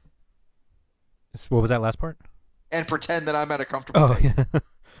 What was that last part? And pretend that I'm at a comfortable pace.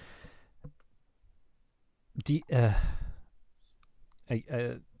 Yeah. I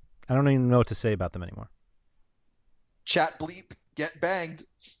don't even know what to say about them anymore. Chat bleep, get banged.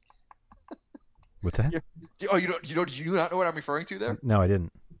 What's that? Oh, do you not know what I'm referring to there? No, I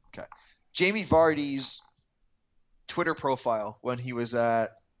didn't. Okay. Jamie Vardy's Twitter profile when he was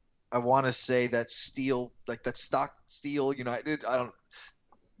at, I want to say that Stock Steel United. I don't.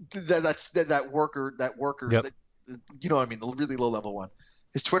 That worker. Yep. You know what I mean? The really low level one.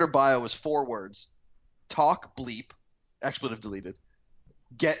 His Twitter bio was 4 words: talk bleep, expletive deleted,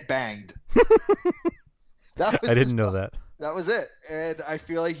 get banged. I didn't know that. That was it, and I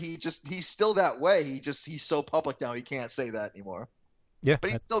feel like he's still that way. He's so public now he can't say that anymore. Yeah,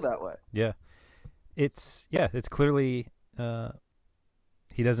 but he's still that way. Yeah, it's clearly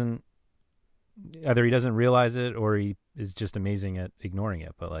he doesn't realize it, or he is just amazing at ignoring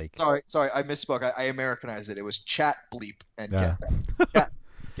it. But like, sorry, I misspoke. I Americanized it. It was chat bleep and get banged.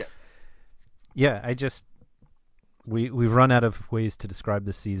 Yeah, we've run out of ways to describe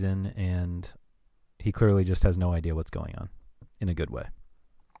this season, and he clearly just has no idea what's going on in a good way.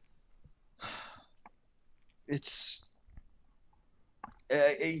 It's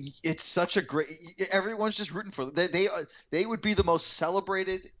such a great. Everyone's just rooting for them. They would be the most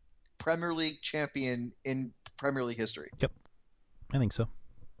celebrated Premier League champion in Premier League history. Yep, I think so.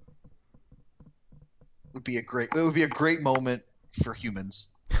 It would be a great moment for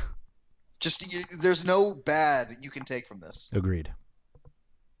humans. There's no bad you can take from this. Agreed.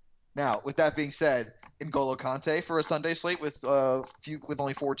 Now, with that being said, N'Golo Kante for a Sunday slate with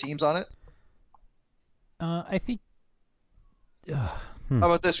only 4 teams on it. I think. How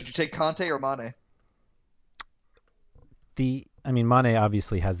about this? Would you take Kante or Mane? Mane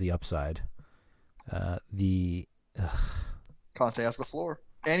obviously has the upside. Kante has the floor,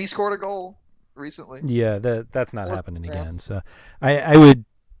 and he scored a goal recently. Yeah, that's not happening again. So I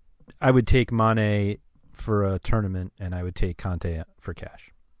would take Mane for a tournament, and I would take Kante for a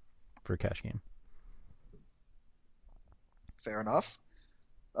cash game. Fair enough.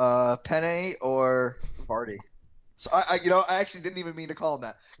 Penne or Vardy? So I actually didn't even mean to call him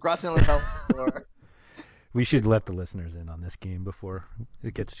that. Graziano Pelle. We should let the listeners in on this game before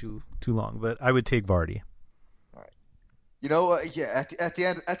it gets too long. But I would take Vardy. All right. At the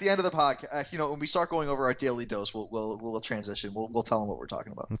end of the podcast, when we start going over our daily dose, we'll transition. We'll tell them what we're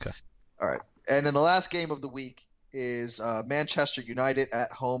talking about. Okay. All right. And then the last game of the week is Manchester United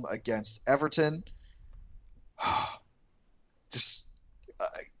at home against Everton.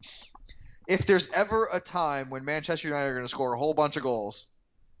 If there's ever a time when Manchester United are going to score a whole bunch of goals,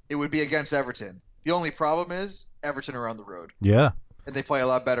 it would be against Everton. The only problem is Everton are on the road. Yeah. And they play a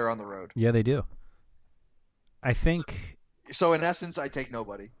lot better on the road. Yeah, they do. I think... So in essence, I take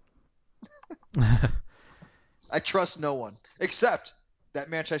nobody. I trust no one, except that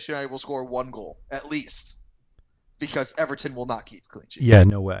Manchester United will score 1 goal, at least, because Everton will not keep clean sheet. Yeah,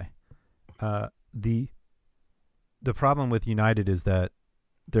 no way. The problem with United is that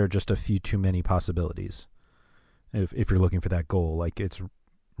there are just a few too many possibilities. If you're looking for that goal, like it's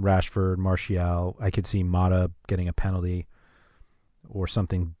Rashford, Martial, I could see Mata getting a penalty or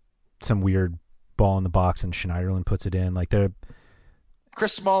something, some weird ball in the box and Schneiderlin puts it in. Like they're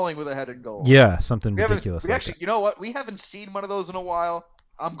Chris Smalling with a headed goal. Yeah, something ridiculous. Actually, you know what? We haven't seen one of those in a while.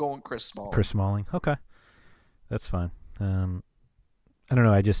 I'm going Chris Smalling. Chris Smalling. Okay. That's fine. I don't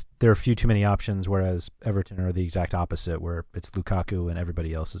know. There are a few too many options, whereas Everton are the exact opposite, where it's Lukaku and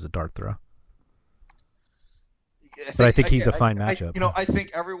everybody else is a dart throw. I think he's a fine matchup. I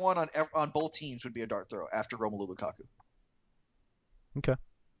think everyone on both teams would be a dart throw after Romelu Lukaku. Okay.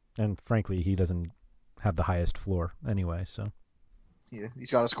 And frankly, he doesn't have the highest floor anyway, so. Yeah,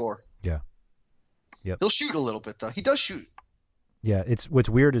 he's got to score. Yeah. Yep. He'll shoot a little bit, though. He does shoot. Yeah, what's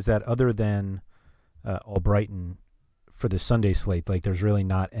weird is that other than Albrighton for the Sunday slate, like there's really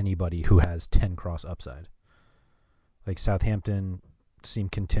not anybody who has 10 cross upside. Like Southampton seem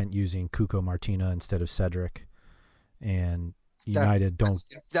content using Cuco Martina instead of Cedric, and United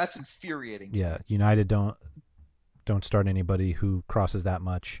That's infuriating. Yeah, United don't start anybody who crosses that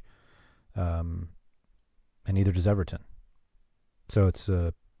much, and neither does Everton. So it's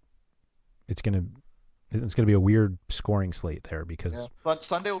gonna be a weird scoring slate there because. Yeah. But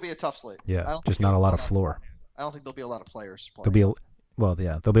Sunday will be a tough slate. Yeah, just not a lot of floor. I don't think there'll be a lot of players playing.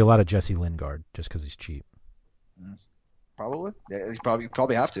 There'll be a lot of Jesse Lingard just because he's cheap. Probably. Yeah, you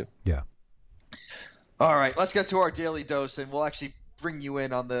probably have to. Yeah. All right, let's get to our daily dose, and we'll actually bring you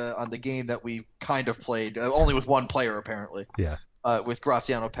in on the game that we kind of played, only with one player apparently. Yeah. With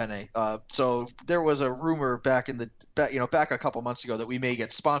Graziano Penne. So there was a rumor back a couple months ago that we may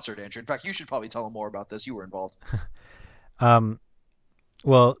get sponsored, Andrew. In fact, you should probably tell them more about this. You were involved.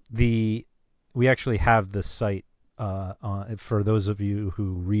 Well, we actually have the site for those of you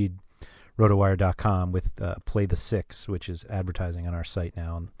who read rotowire.com with Play the Six, which is advertising on our site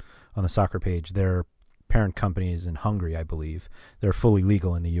now on the soccer page. Their parent company is in Hungary, I believe. They're fully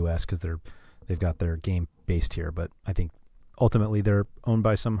legal in the U.S. because they've got their game based here, but I think ultimately they're owned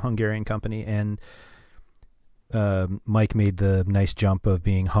by some Hungarian company, and Mike made the nice jump of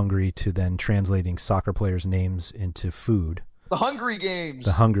being Hungary to then translating soccer players' names into food. The Hungry Games.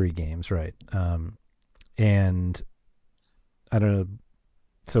 The Hungry Games, right. And I don't know.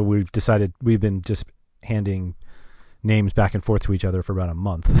 So we've been just handing names back and forth to each other for about a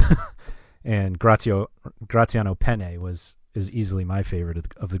month. And Graziano Penne is easily my favorite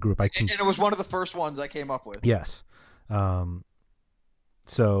of the group. And it was one of the first ones I came up with. Yes.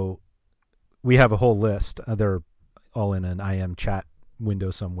 So we have a whole list. They're all in an IM chat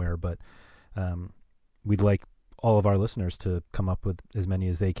window somewhere, but we'd like all of our listeners to come up with as many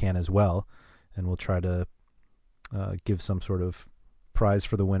as they can as well, and we'll try to give some sort of prize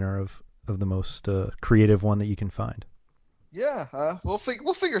for the winner of the most creative one that you can find. Yeah, we'll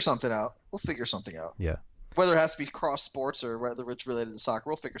figure something out. We'll figure something out. Yeah. Whether it has to be cross sports or whether it's related to soccer,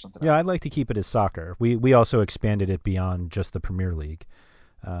 we'll figure something Yeah, out. I'd like to keep it as soccer. We also expanded it beyond just the Premier League.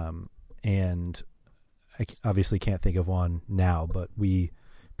 And I obviously can't think of one now, but we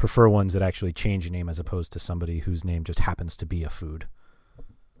prefer ones that actually change a name as opposed to somebody whose name just happens to be a food.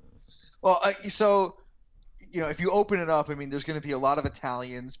 Well, so, if you open it up, I mean, there's going to be a lot of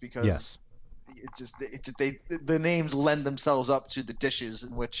Italians because Yes. the names lend themselves up to the dishes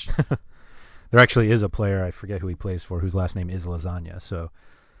in which. There actually is a player, I forget who he plays for, whose last name is Lasagna, so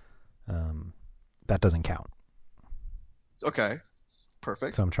that doesn't count. Okay,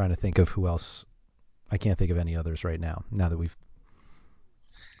 perfect. So I'm trying to think of who else. I can't think of any others right now that we've...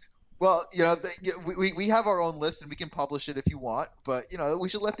 Well, we have our own list and we can publish it if you want, but we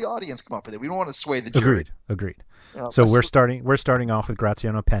should let the audience come up with it. We don't want to sway the jury. Agreed. So we're starting off with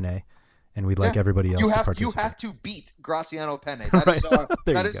Graziano Penne, and we'd like everybody else to participate. You have to beat Graziano Penne.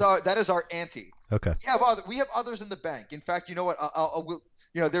 That is our ante. Okay. We have others in the bank. In fact, you know what?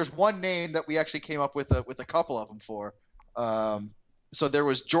 There's one name that we actually came up with a couple of them for. So there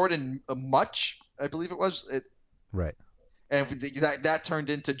was Jordan Much, I believe it was. Right. And that turned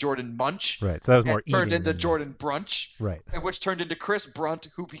into Jordan Munch. Right. So that was more eating. Turned into Jordan Brunch. Right. And which turned into Chris Brunt,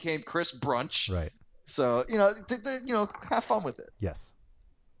 who became Chris Brunch. Right. So have fun with it. Yes.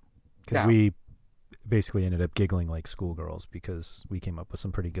 Because we basically ended up giggling like schoolgirls because we came up with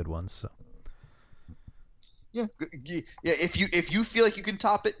some pretty good ones. So. Yeah. If you feel like you can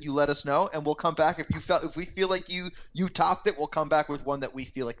top it, you let us know, and we'll come back. If we feel like you topped it, we'll come back with one that we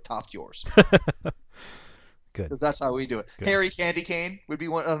feel like topped yours. Good. That's how we do it. Good. Harry Candy Cane would be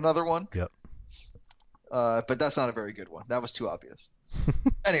another one. Yep. But that's not a very good one. That was too obvious.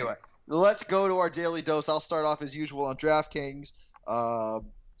 Anyway, let's go to our daily dose. I'll start off as usual on DraftKings.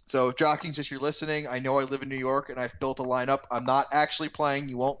 So DraftKings, if you're listening, I know I live in New York and I've built a lineup. I'm not actually playing.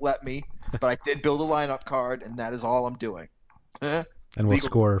 You won't let me, but I did build a lineup card, and that is all I'm doing. And we'll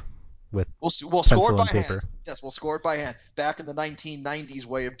score with we'll pencil score it by and paper. hand. Yes, we'll score it by hand. Back in the 1990s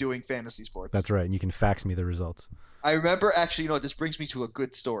way of doing fantasy sports. That's right, and you can fax me the results. I remember actually, this brings me to a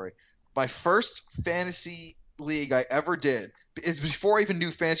good story. My first fantasy league I ever did, it was before I even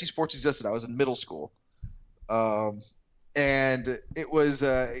knew fantasy sports existed. I was in middle school. And it was,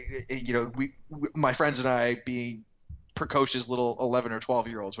 my friends and I, being precocious little 11 or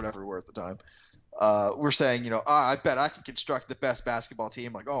 12-year-olds, whatever we were at the time, we're saying, I bet I can construct the best basketball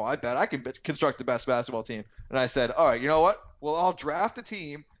team. Like, I bet I can construct the best basketball team. And I said, all right, you know what? Well, I'll draft a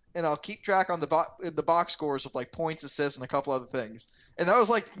team, and I'll keep track on the box scores of like points, assists, and a couple other things. And that was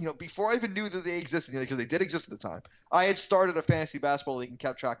like, before I even knew that they existed, because they did exist at the time. I had started a fantasy basketball league and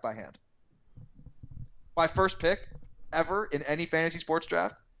kept track by hand. My first pick ever in any fantasy sports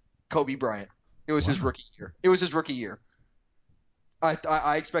draft, Kobe Bryant. It was his rookie year.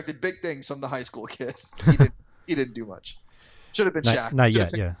 I expected big things from the high school kid. He didn't do much. Should have been Shaq. Not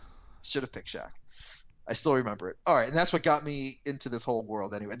yet, yeah. Should have picked Shaq. I still remember it. All right, and that's what got me into this whole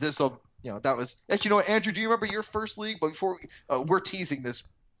world anyway. That was actually, Andrew, do you remember your first league? But before we're teasing this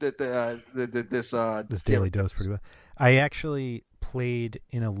this daily dose pretty well. I actually played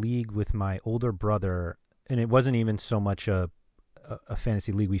in a league with my older brother, and it wasn't even so much a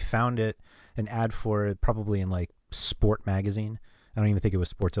fantasy league. We found an ad for it probably in like Sport magazine. I don't even think it was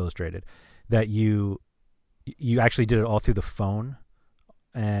Sports Illustrated. That you actually did it all through the phone,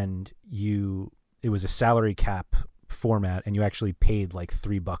 and it was a salary cap format, and you actually paid like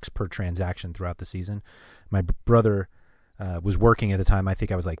 $3 per transaction throughout the season. My brother was working at the time. I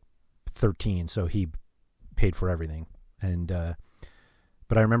think I was like 13, so he paid for everything. And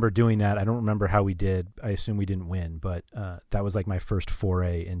but I remember doing that. I don't remember how we did. I assume we didn't win, but that was like my first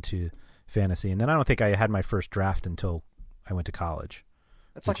foray into fantasy. And then I don't think I had my first draft until I went to college.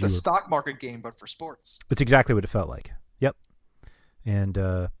 It's like the stock market game, but for sports. It's exactly what it felt like. Yep. And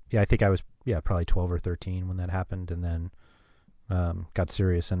I think I was probably 12 or 13 when that happened, and then got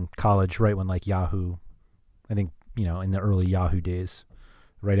serious in college right when like Yahoo, I think, in the early Yahoo days,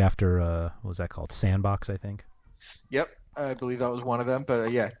 right after what was that called? Sandbox, I think. Yep, I believe that was one of them.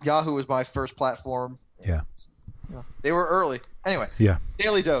 But Yahoo was my first platform. Yeah. They were early. Anyway. Yeah.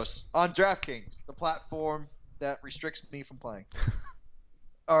 Daily Dose on DraftKings, the platform that restricts me from playing.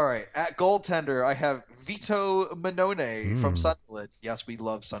 All right, at goaltender, I have Vito Mannone from Sunderland. Yes, we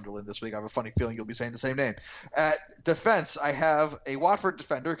love Sunderland this week. I have a funny feeling you'll be saying the same name. At defense, I have a Watford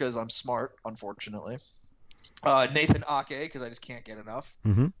defender because I'm smart, unfortunately. Nathan Ake, because I just can't get enough.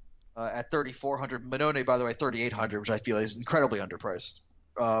 Mm-hmm. At 3,400. Mannone, by the way, 3,800, which I feel is incredibly underpriced.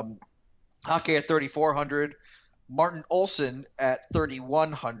 Ake at 3,400. Martin Olsen at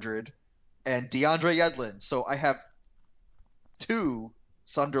 3,100. And DeAndre Yedlin. So I have two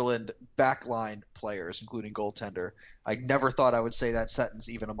Sunderland backline players, including goaltender. I never thought I would say that sentence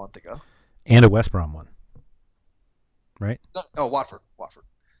even a month ago. And a West Brom one, right? No, Watford,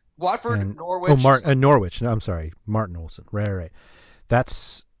 And, Norwich. Norwich. No, I'm sorry, Martin Olsen. Right.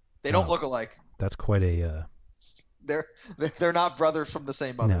 That's They don't look alike. That's quite a. They're not brothers from the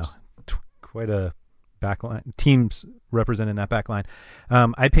same mothers. No, quite a backline. Teams representing that backline.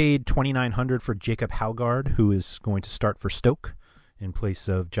 I paid $2,900 for Jacob Haugaard, who is going to start for Stoke in place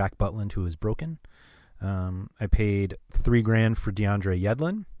of Jack Butland, who is broken. I paid $3,000 for DeAndre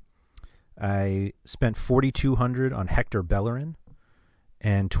Yedlin. I spent $4,200 on Hector Bellerin,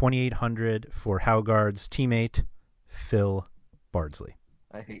 and $2,800 for Haugaard's teammate Phil Bardsley.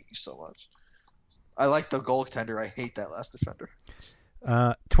 I hate you so much. I like the goaltender. I hate that last defender.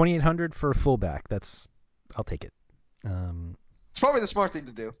 $2,800 for a fullback. I'll take it. It's probably the smart thing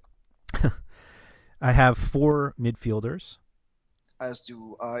to do. I have 4 midfielders. As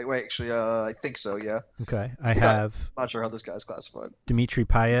do I think so. Yeah. Okay. I'm have not sure how this guy's classified. Dimitri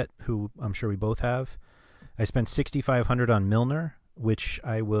Payet, who I'm sure we both have. I spent $6,500 on Milner, which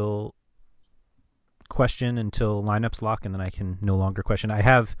I will question until lineups lock, and then I can no longer question. I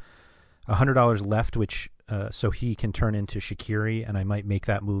have $100 left, which so he can turn into Shaqiri, and I might make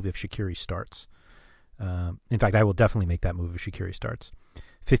that move if Shaqiri starts. In fact, I will definitely make that move if Shaqiri starts.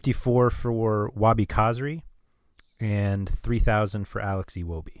 $54 for Wabi Kazri, and $3,000 for Alex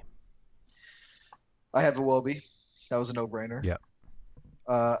Iwobi. I have Iwobi. That was a no-brainer. Yeah.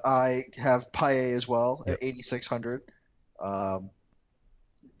 I have Payet as well Yep. at $8,600.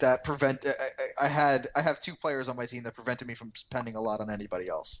 That prevent. I have 2 players on my team that prevented me from spending a lot on anybody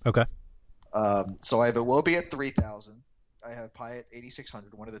else. Okay. So I have Iwobi at $3,000. I have Payet at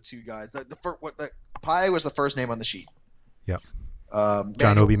 $8,600. One of the 2 guys. Payet was the first name on the sheet. Yep.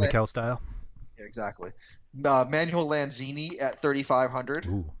 John Obi Mikel style. Yeah, exactly. Manuel Lanzini at $3,500.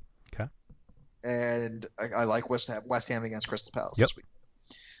 Ooh. Okay. And I like West Ham against Crystal Palace Yep. this week.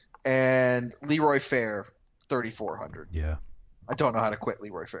 And Leroy Fair, $3,400. Yeah. I don't know how to quit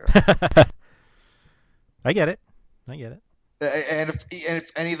Leroy Fair. I get it. And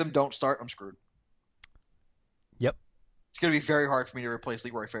if any of them don't start, I'm screwed. Yep. It's going to be very hard for me to replace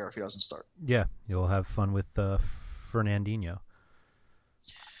Leroy Fair if he doesn't start. Yeah, you'll have fun with Fernandinho.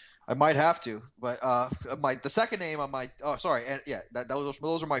 I might have to, but the second name on my those are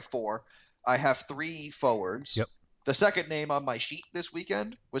my 4. I have 3 forwards. Yep. The second name on my sheet this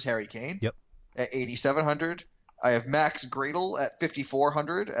weekend was Harry Kane. Yep. At $8,700. I have Max Gradle at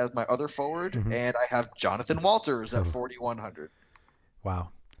 $5,400 as my other forward, Mhm. and I have Jonathan Walters at $4,100.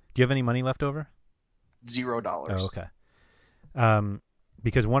 Wow. Do you have any money left over? $0. Oh, okay.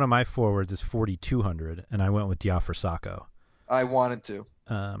 Because one of my forwards is $4,200, and I went with Diafra Sakho. I wanted to.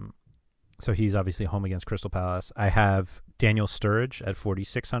 So he's obviously home against Crystal Palace. I have Daniel Sturridge at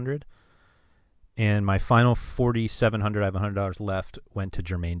 $4,600, and my final $4,700, I have $100 left, went to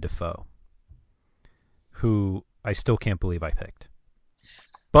Jermaine Defoe, who I still can't believe I picked.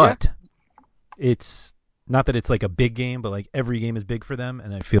 But it's not that it's like a big game, but like every game is big for them,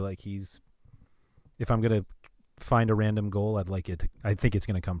 and I feel like if I'm going to find a random goal, I think it's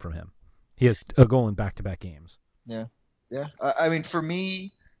going to come from him. He has a goal in back-to-back games. Yeah. I mean, for me,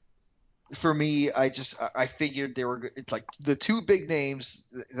 I figured it's like the 2 big names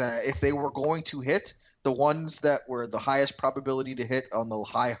that if they were going to hit, the ones that were the highest probability to hit on the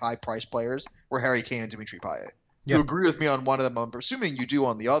high price players were Harry Kane and Dimitri Payet. Yeah. You agree with me on one of them. I'm assuming you do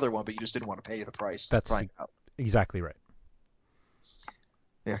on the other one, but you just didn't want to pay the price. That's to find out. Exactly right.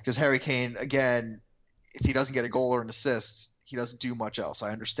 Yeah, because Harry Kane, again, if he doesn't get a goal or an assist, he doesn't do much else. I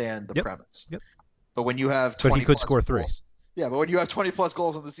understand the premise. Yep. But when you have 20 But he could plus score 3. goals, yeah, but when you have 20 plus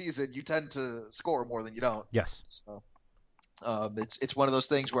goals in the season, you tend to score more than you don't. Yes. So, it's one of those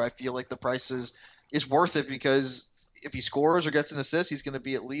things where I feel like the price is worth it because if he scores or gets an assist, he's going to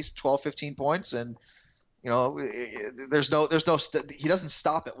be at least 12, 15 points, and he doesn't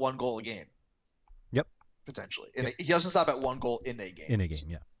stop at 1 goal a game. Yep. Potentially, he doesn't stop at 1 goal in a game. In a game,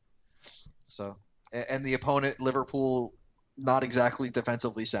 yeah. So, and the opponent, Liverpool, not exactly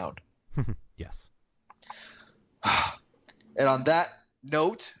defensively sound. Yes. And on that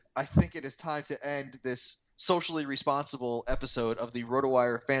note, I think it is time to end this socially responsible episode of the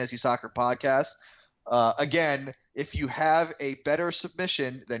RotoWire Fantasy Soccer Podcast. Again, if you have a better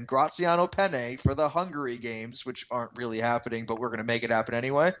submission than Graziano Penne for the Hungary games, which aren't really happening, but we're going to make it happen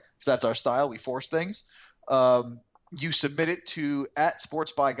anyway, because that's our style. We force things. You submit it to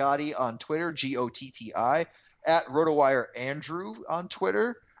 @SportsByGotti on Twitter, GOTTI, @RotoWire Andrew on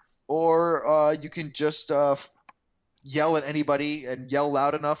Twitter, or you can just yell at anybody and yell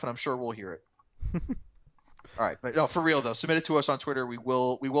loud enough, and I'm sure we'll hear it. All right, but no, for real though, submit it to us on Twitter. We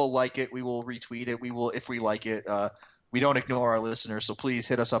will like it. We will retweet it. We will, if we like it. We don't ignore our listeners, so please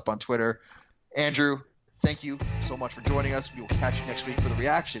hit us up on Twitter. Andrew, thank you so much for joining us. We will catch you next week for the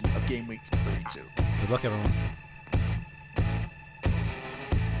reaction of Game Week 32. Good luck, everyone.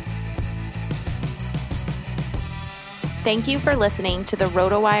 Thank you for listening to the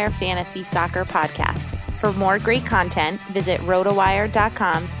RotoWire Fantasy Soccer Podcast. For more great content, visit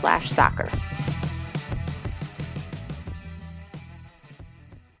rotowire.com/soccer.